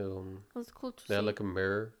 It was cool to see. They had like a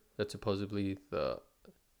mirror that supposedly the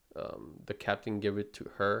captain gave it to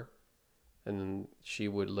her, and then she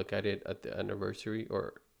would look at it at the anniversary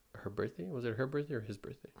or her birthday. Was it her birthday or his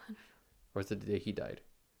birthday? Or was it the day he died?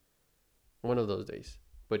 One of those days.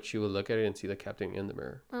 But she would look at it and see the captain in the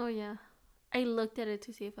mirror. Oh yeah, I looked at it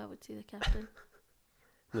to see if I would see the captain.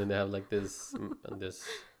 And then they have like this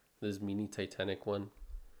this mini Titanic one.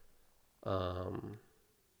 I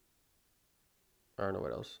don't know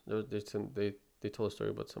what else. They told a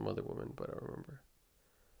story about some other woman, but I don't remember.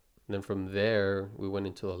 And then from there, we went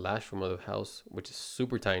into the last room of the house, which is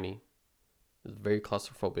super tiny. It's very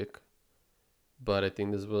claustrophobic. But I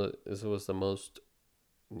think this was the most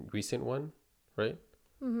recent one, right?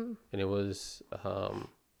 Mm-hmm. And it was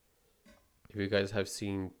if you guys have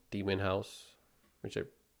seen Demon House, which I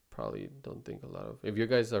probably don't think a lot of. If you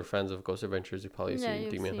guys are fans of Ghost Adventures, you've probably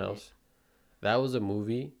seen Demon House. That was a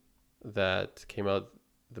movie that came out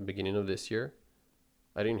the beginning of this year.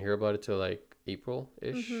 I didn't hear about it till like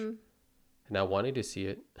April-ish. Mm-hmm. And I wanted to see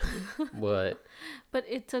it, but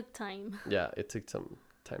it took time. Yeah, it took some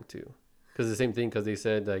time too. Because the same thing, because they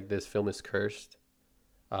said like this film is cursed.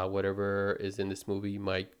 Whatever is in this movie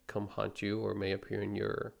might come haunt you or may appear on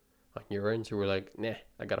your end. So we're like, nah,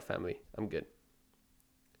 I got a family. I'm good.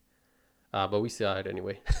 But we saw it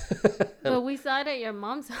anyway. But we saw it at your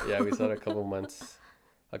mom's house. Yeah, we saw it a couple months.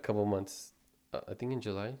 I think in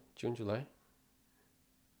June, July.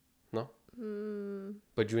 No?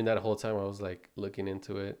 But during that whole time, I was like looking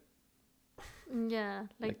into it. Yeah,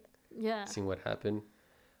 yeah. Seeing what happened.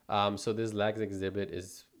 So this Lags exhibit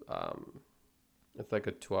is, it's like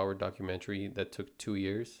a 2-hour documentary that took 2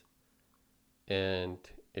 years. And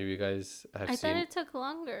if you guys have seen... I thought it took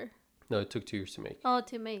longer. No, it took 2 years to make. Oh,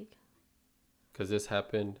 to make. Because this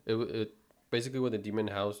happened, it basically with the Demon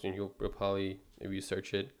House, and you'll probably, if you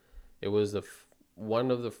search it, it was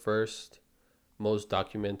one of the first most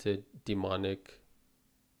documented demonic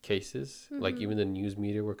cases. Mm-hmm. Like even the news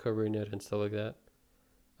media were covering it and stuff like that.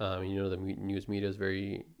 The news media is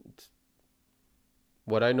very...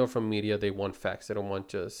 What I know from media, they want facts. They don't want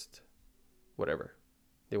just whatever.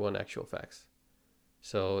 They want actual facts.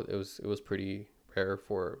 So it was pretty rare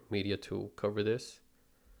for media to cover this.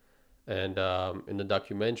 And in the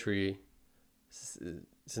documentary,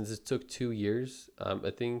 since it took 2 years, I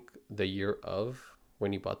think the year of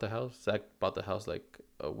when he bought the house, Zach bought the house like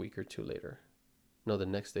a week or two later. No, the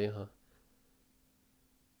next day, huh?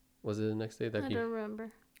 Was it the next day that I don't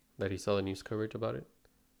remember. That he saw the news coverage about it?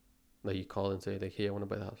 That he called and said, like, hey, I want to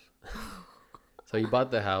buy the house. So he bought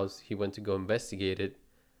the house. He went to go investigate it.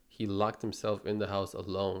 He locked himself in the house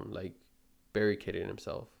alone, like barricaded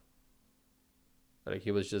himself. Like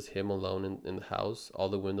he was just him alone in the house. All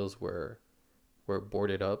the windows were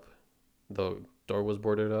boarded up. The door was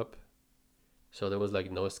boarded up. So there was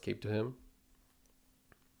like no escape to him.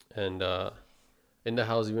 And in the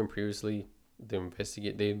house, even previously, they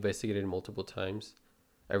investigated multiple times.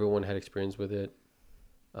 Everyone had experience with it.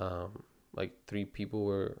 Like 3 people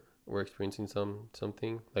were experiencing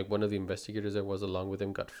something. Like one of the investigators that was along with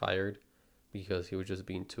him got fired because he was just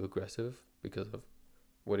being too aggressive because of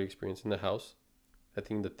what he experienced in the house. I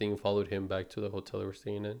think the thing followed him back to the hotel they were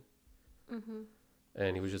staying in. Mm-hmm.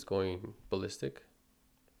 And he was just going ballistic.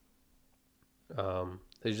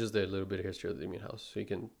 It's just a little bit of history of the Demon House, so you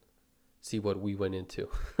can see what we went into.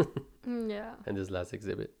 Yeah. In this last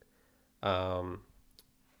exhibit. And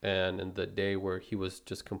in the day where he was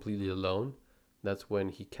just completely alone, that's when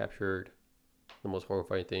he captured the most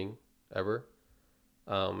horrifying thing ever.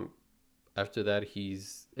 After that,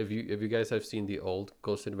 if you guys have seen the old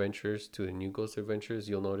Ghost Adventures to the new Ghost Adventures,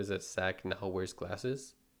 you'll notice that Zack now wears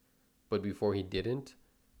glasses, but before he didn't,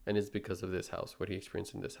 and it's because of this house, what he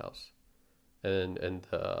experienced in this house. And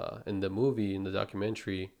in the movie, in the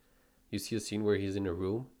documentary, you see a scene where he's in a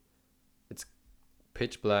room. It's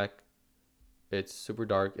pitch black. It's super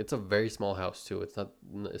dark. It's a very small house too. It's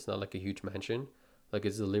not like a huge mansion. Like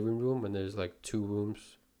it's a living room, and there's like 2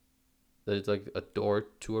 rooms. There's like a door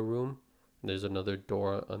to a room. And there's another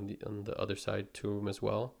door on the other side to a room as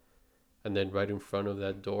well. And then right in front of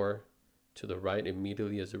that door, to the right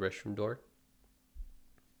immediately is the restroom door,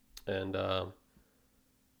 and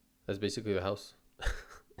that's basically the house.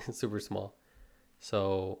 It's super small.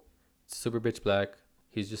 So super pitch black.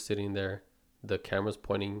 He's just sitting there. The camera's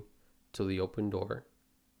pointing to the open door,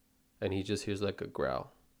 and he just hears like a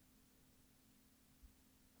growl,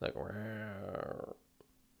 like "Wow."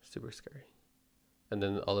 Super scary. And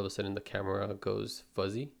then all of a sudden the camera goes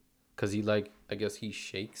fuzzy, cause he like I guess he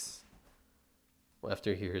shakes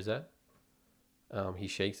after he hears that. He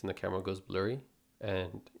shakes and the camera goes blurry,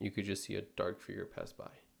 and you could just see a dark figure pass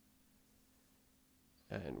by.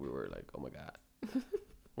 And we were like, "Oh my god!"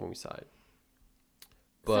 when we saw it.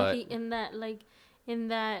 But so he in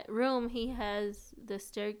that room he has the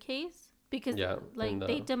staircase because yeah,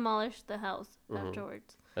 they demolished the house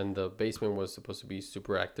afterwards. And the basement was supposed to be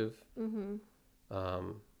super active. Mm-hmm.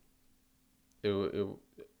 Um, it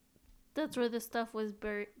That's where the stuff was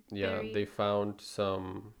buried. They found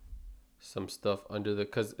some stuff under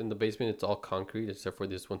cause in the basement it's all concrete except for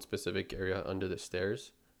this one specific area under the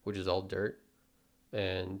stairs, which is all dirt.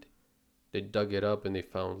 And they dug it up and they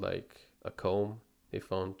found like a comb. They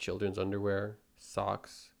found children's underwear,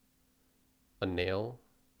 socks, a nail,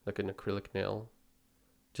 like an acrylic nail.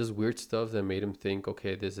 Just weird stuff that made him think,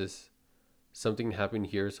 okay, this is something happened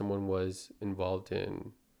here. Someone was involved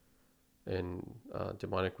in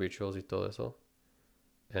demonic rituals y todo eso.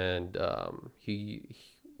 And he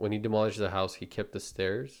when he demolished the house, he kept the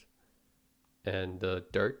stairs and the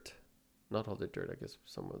dirt, not all the dirt, I guess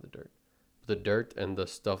some of the dirt and the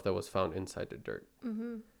stuff that was found inside the dirt.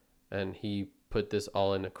 Mm-hmm. And he put this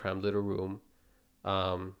all in a cramped little room.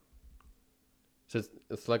 So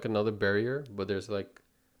it's like another barrier, but there's like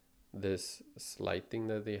this slide thing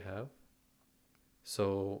that they have.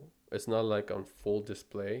 So it's not like on full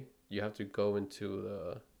display. You have to go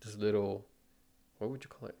into this little, what would you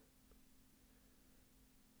call it?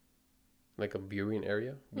 Like a viewing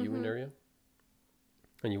area. And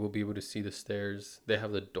you will be able to see the stairs. They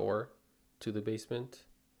have the door to the basement.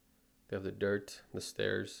 They have the dirt, the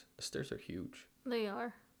stairs. The stairs are huge. They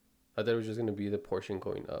are. I thought it was just gonna be the portion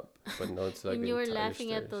going up, but no, it's like and the you were entire laughing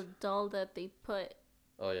stairs. at the doll that they put.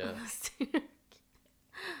 Oh yeah.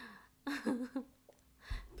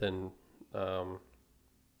 Then,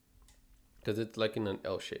 because it's like in an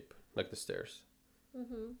L shape, like the stairs.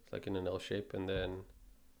 Mm-hmm. It's like in an L shape, and then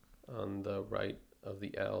on the right of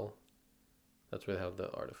the L, that's where they have the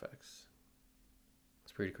artifacts.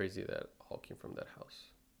 It's pretty crazy that all came from that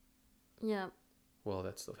house. Yeah. Well,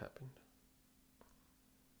 that stuff happened.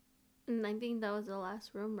 And I think that was the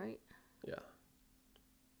last room, right? Yeah.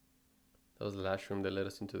 That was the last room that led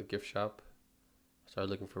us into the gift shop. Started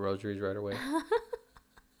looking for rosaries right away.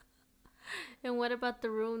 And what about the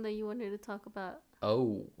room that you wanted to talk about?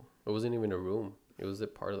 Oh, it wasn't even a room. It was a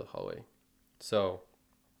part of the hallway. So,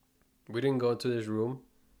 we didn't go into this room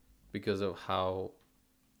because of how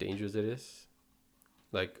dangerous it is.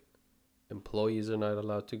 Like, employees are not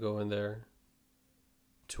allowed to go in there.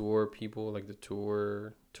 Tour people, like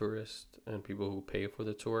the tourists and people who pay for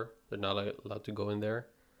the tour, they're not allowed to go in there.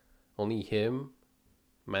 Only him,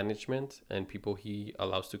 management, and people he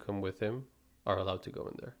allows to come with him are allowed to go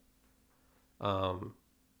in there.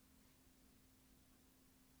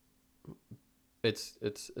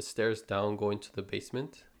 It's stairs down going to the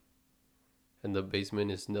basement, and the basement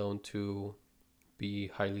is known to be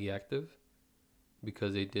highly active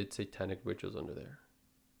because they did satanic rituals under there.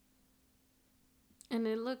 And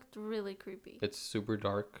it looked really creepy. It's super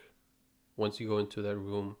dark. Once you go into that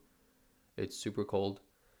room, it's super cold.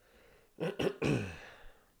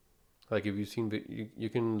 Like if you've seen, you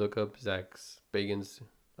can look up Zach Bagans'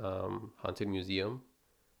 Haunted Museum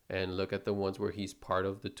and look at the ones where he's part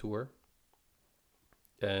of the tour.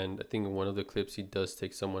 And I think in one of the clips he does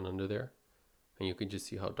take someone under there, and you can just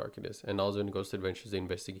see how dark it is. And also in Ghost Adventures, they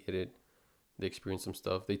investigated, they experienced some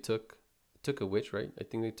stuff. They took a witch, right? I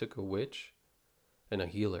think they took a witch and a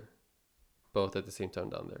healer, both at the same time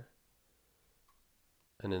down there.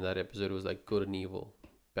 And in that episode, it was like good and evil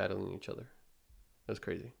battling each other. That's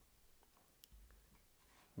crazy.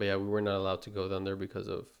 But yeah, we were not allowed to go down there because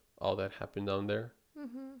of all that happened down there.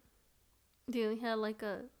 Mm-hmm. They had like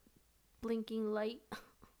a blinking light.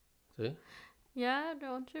 See? Yeah,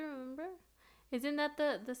 don't you remember? Isn't that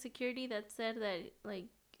the security that said that like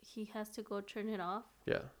he has to go turn it off?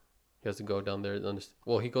 Yeah. He has to go down there.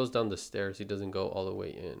 Well, he goes down the stairs. He doesn't go all the way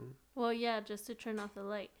in. Well, yeah, just to turn off the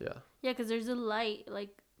light. Yeah. Yeah, because there's a light,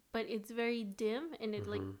 like, but it's very dim and it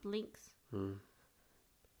like blinks. I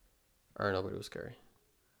don't know, but it was scary.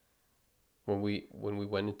 When we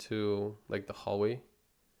went into like the hallway, I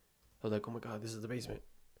was like, oh my god, this is the basement.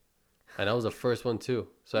 And I was the first one too.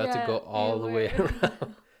 So I had to go all the way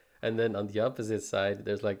around. And then on the opposite side,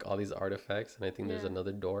 there's like all these artifacts, and I think there's Yeah.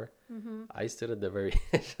 another door. Mm-hmm. I stood at the very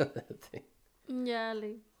edge of that thing. Yeah,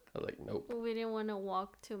 like I was like, nope. we didn't want to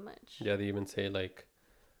walk too much. Yeah, they even say like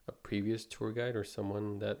a previous tour guide or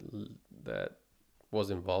someone that was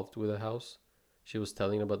involved with the house. She was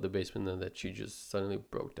telling about the basement and that she just suddenly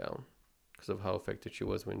broke down because of how affected she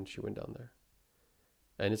was when she went down there.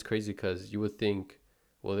 And it's crazy because you would think,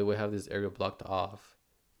 well, they would have this area blocked off,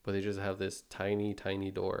 but they just have this tiny, tiny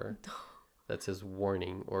door that says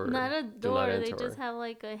warning or Not a do not door. They enter. just have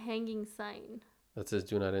like a hanging sign. That says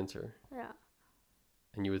do not enter. Yeah.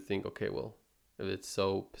 And you would think, okay, well, if it's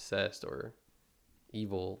so possessed or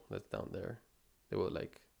evil that's down there, they would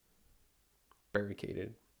like barricade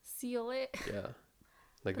it. Seal it. Yeah.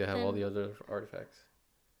 Like But they have all then- the other artifacts.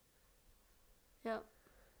 Yep.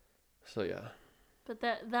 So yeah. But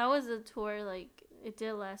that was a tour. Like it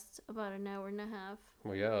did last about an hour and a half,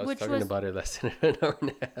 Well, yeah, I was Which talking was- about it less than an hour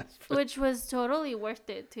and a half. which was totally worth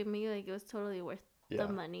it to me. Like it was totally worth Yeah.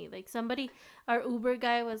 the money. Like our Uber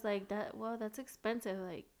guy was like that. Well, that's expensive.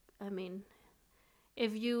 Like I mean,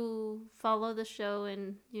 if you follow the show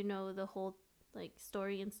and you know the whole like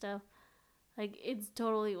story and stuff, like it's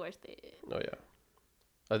totally worth it. Oh yeah.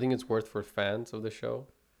 I think it's worth for fans of the show.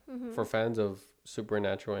 Mm-hmm. For fans of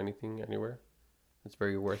Supernatural anything anywhere. It's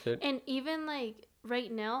very worth it. And even like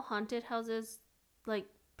right now, haunted houses, like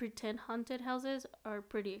pretend haunted houses, are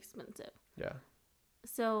pretty expensive. Yeah.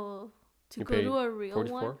 So to You go paid to a real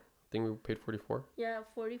 44? one, I think we paid 44. yeah,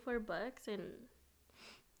 $44, and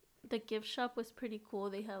the gift shop was pretty cool.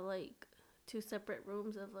 They have like 2 separate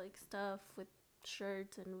rooms of like stuff with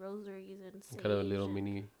shirts and rosaries and sage. Kind of a little and-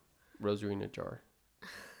 mini rosary in a jar.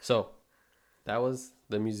 So that was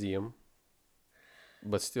the museum.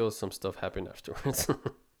 But still some stuff happened afterwards.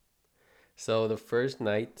 So the first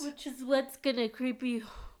night, which is what's gonna creep you.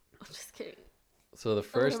 I'm just kidding. so the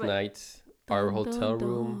first bit. night, our Dun, hotel dun,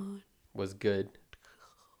 room dun. was good.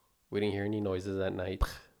 We didn't hear any noises that night.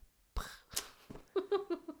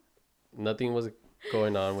 Nothing was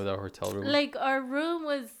going on with our hotel room. Like our room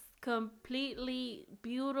was completely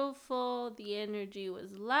beautiful. The energy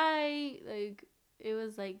was light. Like it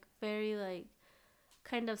was like very like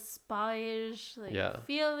kind of spa-ish like Yeah.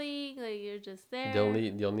 feeling. Like you're just there.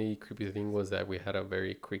 The only creepy thing was that we had a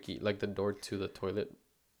very creaky, like the door to the toilet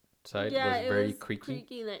side was it very was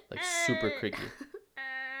creaky, like, like super creaky,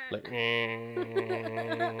 like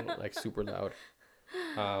like super loud.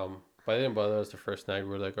 But it didn't bother us the first night. We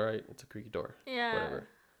were like, all right, it's a creaky door, yeah. whatever.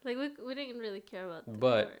 Like we didn't really care about the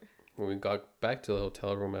But- door. When we got back to the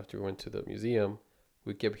hotel room after we went to the museum,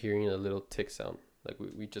 we kept hearing a little tick sound. Like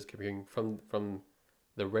we just kept hearing from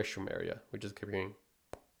the restroom area. We just kept hearing.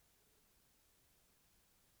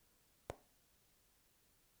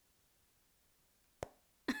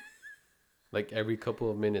 Like every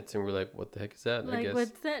couple of minutes, and we're like, "What the heck is that?" I Like guess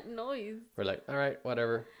what's that noise? we're like, "All right,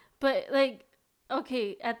 whatever." But like,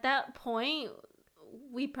 okay, at that point,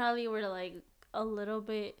 we probably were like a little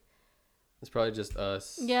bit, It's probably just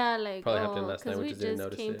us. yeah, like Probably happened last night, because we we just didn't just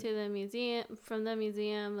notice came it. to the museum from the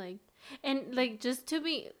museum, like, and like just to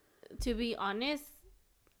be honest,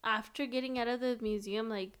 after getting out of the museum,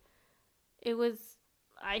 like, it was,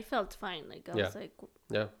 I felt fine. Like I Yeah. was like,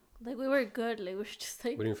 Yeah. like we were good. Like we were just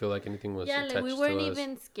like, We didn't feel like anything was yeah, attached like we weren't to us.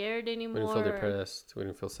 even scared We anymore. didn't feel depressed. We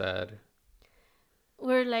didn't feel sad.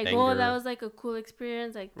 We're like, oh, that Anger. was like a cool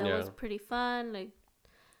experience. Like that was Yeah. pretty fun. Like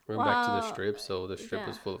We went back to the Wow. strip, so the strip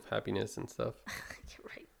was Yeah. full of happiness and stuff. you're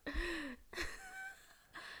right.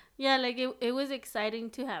 Yeah, like it was exciting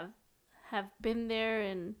to have been there,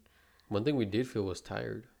 and One thing we did feel was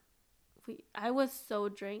tired. I was so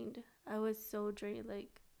drained.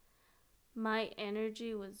 Like my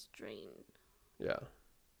energy was drained. Yeah.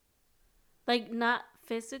 Like not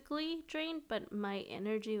physically drained, but my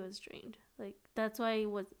energy was drained. Like that's why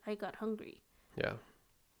I got hungry. Yeah.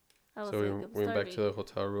 I was So like, we I'm went back to starving. the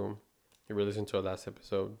hotel room. You were listening to our last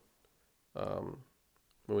episode.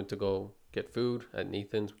 We went to go get food at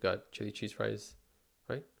Nathan's. We got chili cheese fries,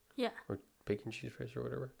 right? Yeah. Or bacon cheese fries or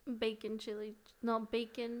whatever. Bacon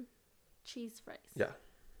cheese fries. Yeah.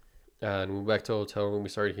 And we went back to the hotel room. We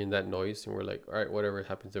started hearing that noise, and we're like, all right, whatever. It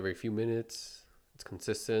happens every few minutes. It's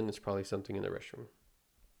consistent. It's probably something in the restroom.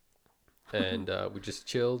 And we just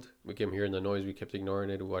chilled. We kept hearing the noise. We kept ignoring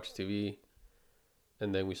it. We watched TV.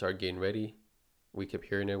 And then we started getting ready. We kept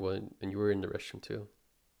hearing it and you were in the restroom too.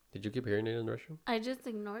 Did you keep hearing it in the restroom? I just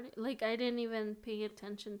ignored it. Like I didn't even pay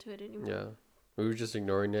attention to it anymore. Yeah. We were just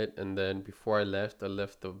ignoring it. And then before I left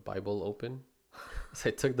the Bible open. So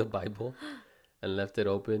I took the Bible and left it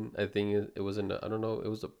open. I think it was I don't know, it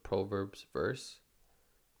was a Proverbs verse.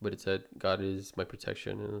 but it said God is my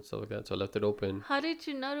protection and stuff like that. So I left it open. How did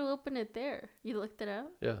you know to open it there? You looked it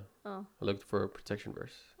up? Yeah. Oh. I looked for a protection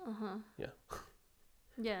verse. Uh-huh. Yeah.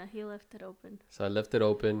 Yeah, he left it open. So I left it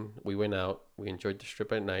open. We went out. We enjoyed the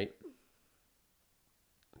strip at night.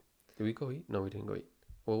 Did we go eat? No, we didn't go eat.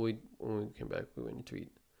 Well, when we came back, we went to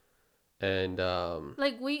eat. And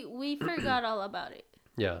like we forgot all about it.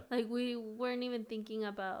 yeah. Like we weren't even thinking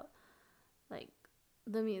about like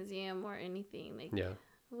the museum or anything. Like Yeah.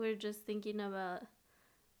 we're just thinking about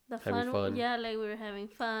the Having fun. Yeah, like we were having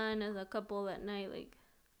fun as a couple that night, like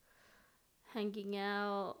hanging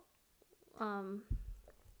out.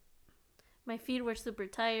 My feet were super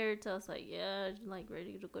tired, so I was like, yeah, like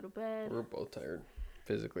ready to go to bed. We were both tired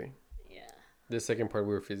physically. Yeah. The second part,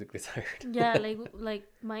 we were physically tired. Yeah, like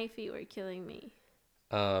my feet were killing me.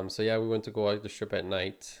 So yeah, we went to go out the strip at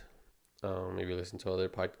night. Maybe listen to other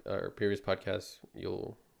previous podcasts.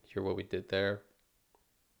 You'll hear what we did there.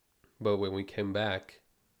 But when we came back,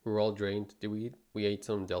 we were all drained. Did we eat? We ate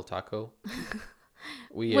some Del Taco.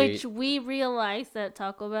 Which we realized that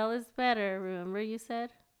Taco Bell is better. Remember you said?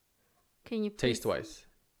 Can you taste wise?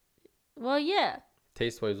 Well, yeah.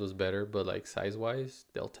 Taste wise was better, but like size wise,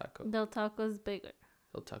 Del Taco. Del Taco's bigger.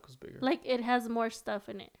 Del Taco's bigger. Like it has more stuff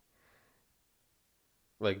in it.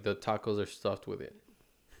 Like the tacos are stuffed with it.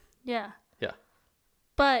 Yeah. Yeah.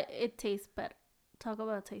 But it tastes better. Taco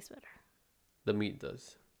Bell tastes better. The meat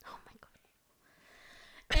does. Oh my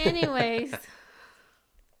god. Anyways.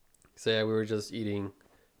 So yeah, we were just eating.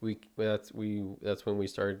 That's when we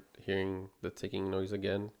started hearing the ticking noise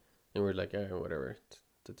again, and we're like, yeah, whatever, it's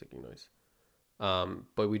the ticking noise.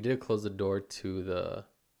 But we did close the door to the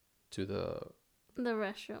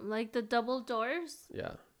restroom, like the double doors.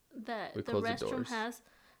 Yeah. That the restroom has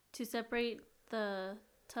to separate the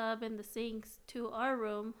tub and the sinks to our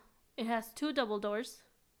room. It has 2 double doors.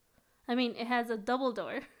 I mean, it has a double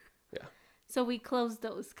door. Yeah. So we closed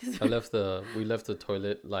those because we left the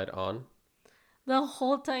toilet light on the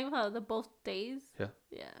whole time. How the both days? Yeah.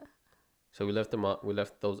 Yeah. So we left them on. We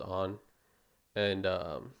left those on, and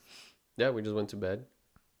yeah, we just went to bed.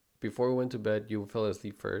 Before we went to bed, you fell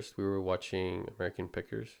asleep first. We were watching American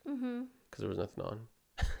Pickers because there was nothing on.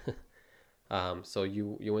 So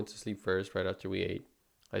you went to sleep first right after we ate.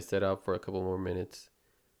 I stayed up for a couple more minutes,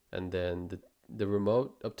 and then the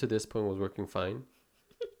remote up to this point was working fine.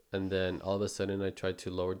 And then all of a sudden, I tried to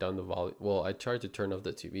lower down the volume. Well, I tried to turn off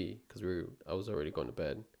the TV because I was already going to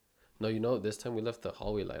bed. No, this time we left the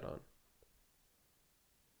hallway light on.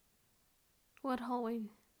 What hallway?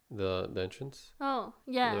 The entrance. Oh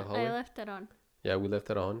yeah, I left it on. Yeah, we left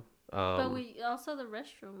it on. But we also the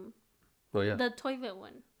restroom. Oh yeah. The toilet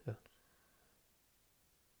one. Yeah.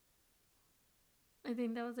 I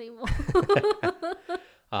think that was able.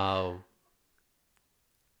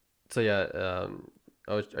 So yeah,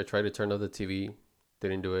 I tried to turn off the TV,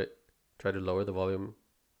 didn't do it. Tried to lower the volume.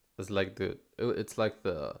 It's like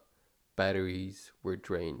the batteries were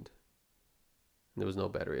drained. There was no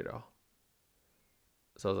battery at all.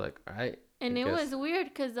 So I was like, all right. And it was weird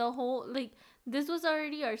because the whole, like, this was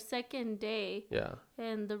already our second day. Yeah.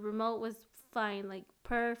 And the remote was fine, like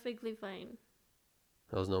perfectly fine.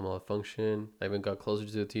 There was no malfunction. I even got closer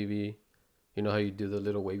to the TV. You know how you do the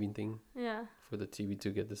little waving thing? Yeah. For the TV to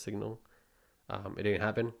get the signal. It didn't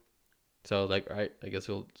happen. So I was like, all right, I guess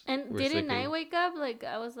we're didn't sleeping. I wake up? Like,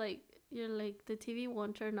 I was like, you're like, the TV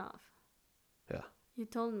won't turn off. Yeah. You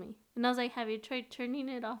told me. And I was like, have you tried turning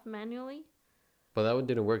it off manually? But that one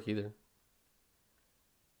didn't work either.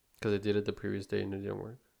 Because I did it the previous day and it didn't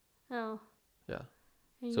work. Oh. Yeah.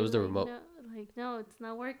 And so it was the like, remote. No, it's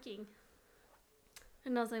not working.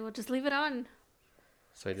 And I was like, well, just leave it on.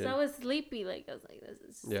 So I did. So I was sleepy. Like, I was like, let's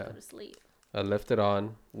just go to sleep. I left it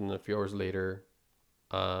on. And a few hours later,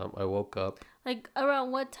 I woke up. Like,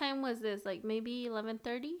 around what time was this? Like, maybe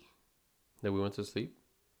 11:30? Then we went to sleep.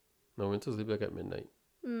 No, we went to sleep like at midnight.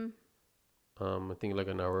 I think like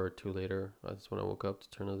an hour or two later, that's when I woke up to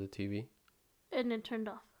turn on the TV. And it turned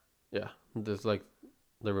off. Yeah. Just like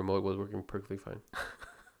the remote was working perfectly fine.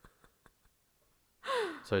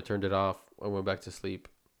 So I turned it off. I went back to sleep.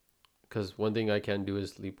 Because one thing I can't do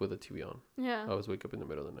is sleep with the TV on. Yeah. I always wake up in the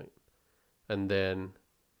middle of the night. And then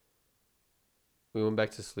we went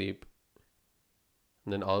back to sleep.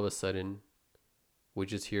 And then all of a sudden, we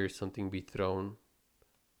just hear something be thrown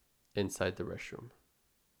inside the restroom.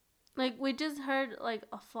 Like, we just heard, like,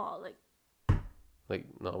 a fall. Like,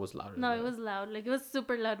 no, it was louder. No, it was loud. Like, it was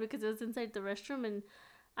super loud because it was inside the restroom and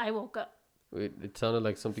I woke up. It sounded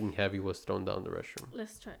like something heavy was thrown down the restroom.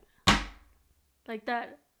 Let's try. Like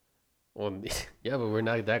that. Well, yeah, but we're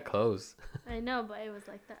not that close. I know, but it was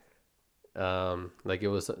like that. Like it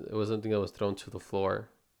was something that was thrown to the floor,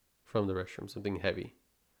 from the restroom, something heavy,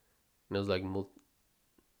 and it was like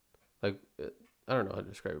I don't know how to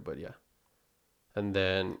describe it, but yeah. And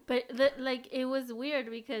then But like it was weird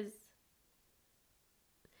because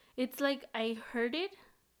it's like I heard it,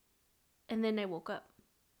 and then I woke up,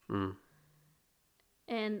 mm,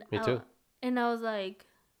 and me too. and I was like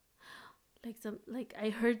I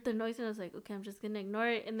heard the noise, and I was like, okay, I'm just gonna ignore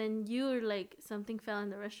it. And then you were like, something fell in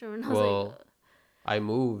the restroom, and I was Well, I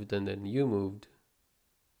moved, and then you moved,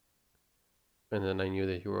 and then I knew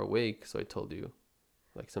that you were awake, so I told you,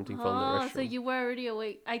 like something fell in the restroom. so you were already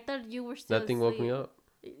awake. I thought you were still Nothing asleep. woke me up.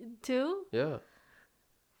 Too? Yeah,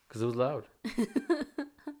 because it was loud.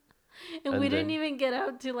 And And we didn't then- even get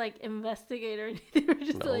out to like investigate or anything. We're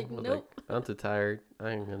just No, like, I was nope. like, I'm too tired. I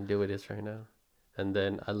ain't gonna deal with this right now. And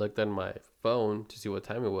then I looked at my phone to see what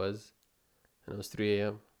time it was, and it was 3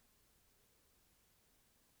 a.m.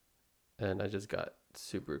 And I just got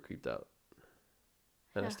super creeped out.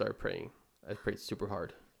 And I Yeah. started praying. I prayed super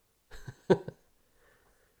hard.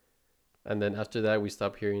 And then after that, we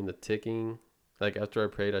stopped hearing the ticking. Like after I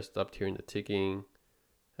prayed, I stopped hearing the ticking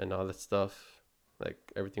and all that stuff.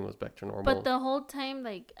 Like everything was back to normal. But the whole time,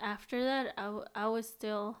 like after that, I was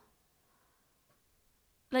still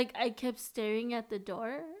like, I kept staring at the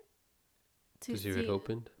door to see if it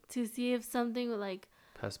opened, to see if something would like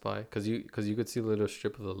pass by, cause you could see a little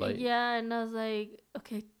strip of the light. Yeah, and I was like,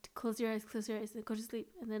 okay, close your eyes, and go to sleep.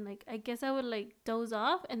 And then like I guess I would like doze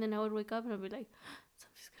off, and then I would wake up and I'd be like,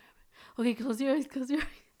 something's gonna happen. Okay, close your eyes, close your eyes.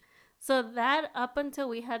 So that up until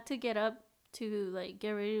we had to get up to like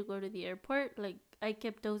get ready to go to the airport, like I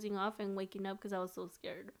kept dozing off and waking up because I was so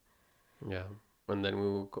scared. Yeah, and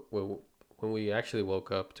then when we actually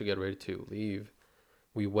woke up to get ready to leave,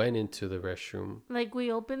 we went into the restroom. Like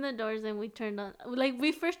we opened the doors and we turned on, like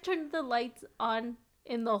we first turned the lights on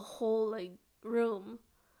in the whole like room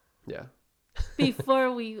Yeah,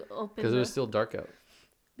 before we opened because it was still dark out.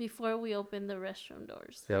 before we opened the restroom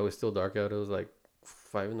doors. Yeah, it was still dark out. It was like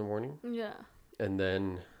 5 in the morning. Yeah. And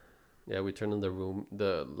then, yeah, we turned on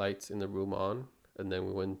the lights in the room on, and then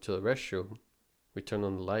we went to the restroom. We turned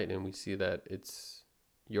on the light, and we see that it's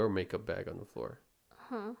your makeup bag on the floor,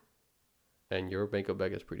 Huh. and your makeup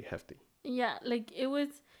bag is pretty hefty. Yeah, like it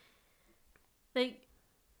was like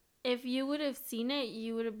if you would have seen it,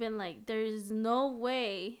 you would have been like, there's no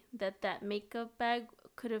way that that makeup bag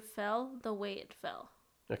could have fell the way it fell.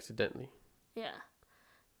 Accidentally. Yeah.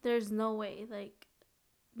 There's no way, like,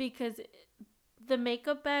 because the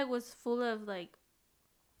makeup bag was full of like,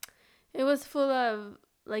 it was full of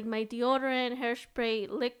like my deodorant, hairspray,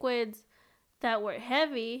 liquids that were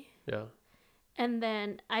heavy, Yeah. and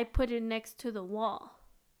then I put it next to the wall.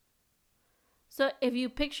 So if you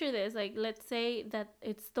picture this, like let's say that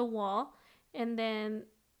it's the wall, and then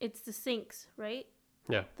it's the sinks, right?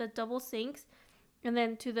 Yeah. The double sinks. And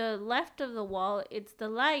then to the left of the wall, it's the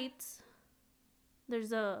lights.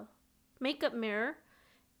 There's a makeup mirror.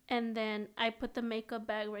 And then I put the makeup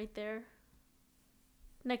bag right there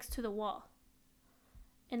next to the wall.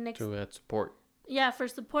 And next To add support. Yeah, for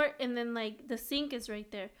support. And then like the sink is right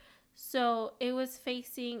there. So it was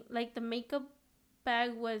facing, like the makeup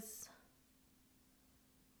bag was,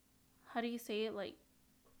 how do you say it? Like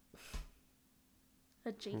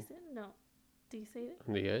adjacent? No. Do you say it?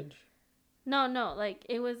 On the edge. No, like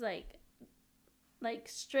it was like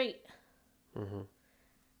straight. Mhm.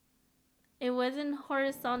 It wasn't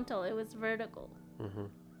horizontal, it was vertical. Mhm.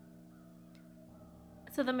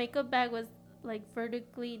 So the makeup bag was like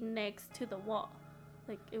vertically next to the wall.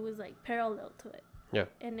 Like it was like parallel to it. Yeah.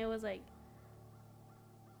 And it was like,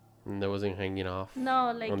 And that wasn't hanging off.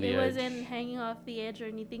 no, like on the it edge. wasn't hanging off the edge or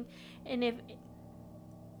anything. And if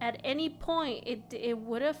at any point it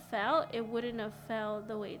would have fell, it wouldn't have fell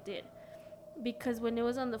the way it did. Because when it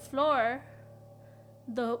was on the floor,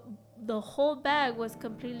 the whole bag was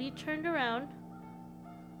completely turned around.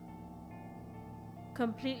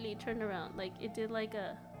 Like it did like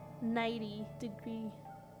a 90-degree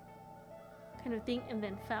kind of thing and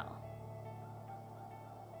then fell.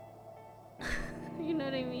 You know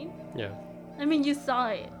what I mean? Yeah. I mean, you saw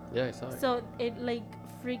it. Yeah, I saw it. So it like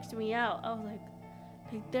freaked me out. I was like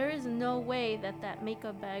there is no way that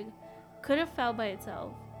makeup bag could have fell by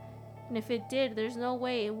itself. And if it did, there's no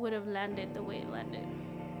way it would have landed the way it landed.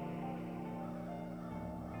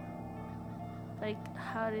 Like,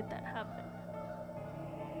 how did that happen?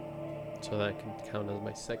 So that can count as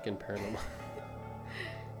my second paranormal.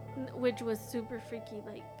 Which was super freaky.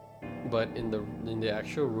 Like, But in the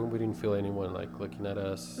actual room, we didn't feel anyone like looking at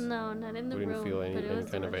us. no, not in the We room. didn't feel any but it was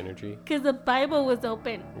kind of energy. because the Bible was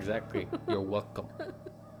open. Exactly. You're welcome.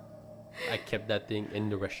 I kept that thing in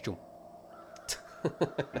the restroom.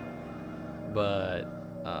 But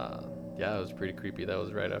Yeah, it was pretty creepy. That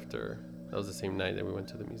was right after. That was the same night that we went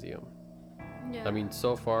to the museum. Yeah. I mean,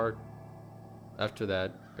 so far, after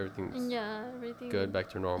that, everything's everything good, back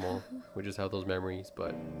to normal. We just have those memories,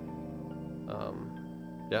 but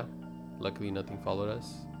yeah, luckily nothing followed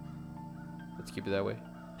us. Let's keep it that way.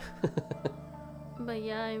 But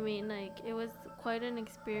yeah, I mean, like, it was quite an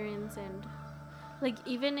experience, and like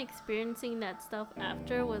even experiencing that stuff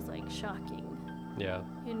after was like shocking. Yeah.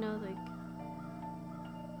 You know,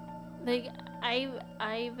 like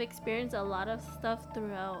I've experienced a lot of stuff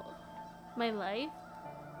throughout my life,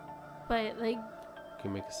 but like We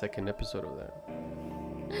can make a second episode of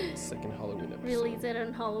that. Second Halloween episode. release it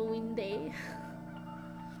on Halloween day.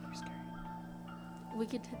 Very scary. We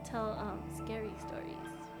could tell scary stories.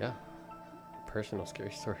 Yeah. Personal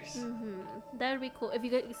scary stories. That would be cool. If you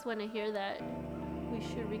guys want to hear that, we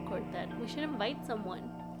should record that. We should invite someone.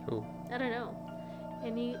 Who? I don't know.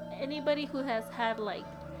 Anybody who has had like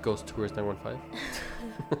Ghost Tours 915.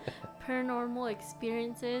 paranormal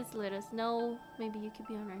experiences, let us know. Maybe you could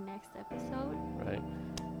be on our next episode. Right.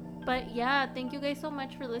 But yeah, thank you guys so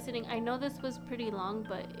much for listening. I know this was pretty long,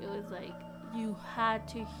 but it was like you had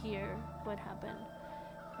to hear what happened.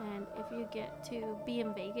 And if you get to be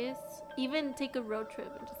in Vegas, even take a road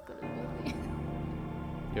trip and just go to the movie.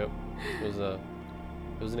 Yep.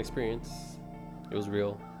 It was an experience. It was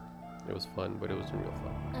real. It was fun, but it wasn't real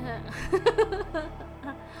fun.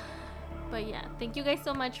 But yeah, thank you guys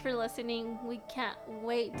so much for listening. We can't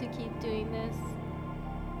wait to keep doing this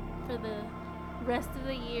for the rest of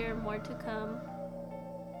the year. More to come.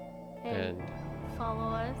 And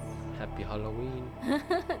follow us. Happy Halloween.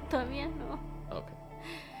 Todavía no. Okay.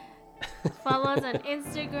 Follow us on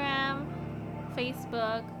Instagram,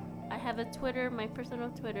 Facebook. I have a Twitter, my personal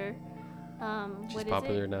Twitter. She's what is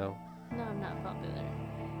popular it? now. No, I'm not popular.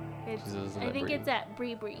 I think it's at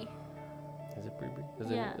Bree Bree. Is it Bree Bree?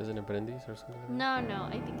 Is it Aprendiz or something like that? No,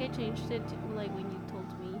 I think I changed it to like when you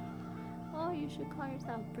told me, oh, you should call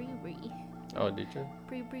yourself Bree Bree. Oh, did you?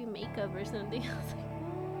 Bree Bree Makeup or something. I was like,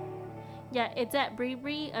 yeah, it's at Bree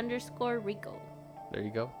Bree _Rico. There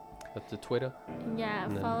you go. That's the Twitter. Yeah,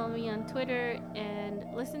 follow me on Twitter and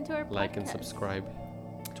listen to our podcast. Like and subscribe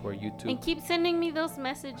to our YouTube. And keep sending me those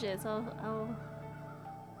messages. I'll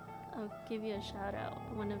give you a shout out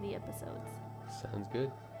on one of the episodes. Sounds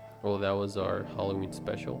good. Well, that was our Halloween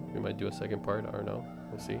special. We might do a second part. I don't know.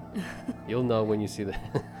 We'll see. You'll know when you see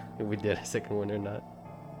that if we did a second one or not.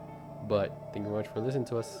 But thank you very much for listening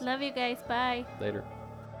to us. Love you guys. Bye. Later.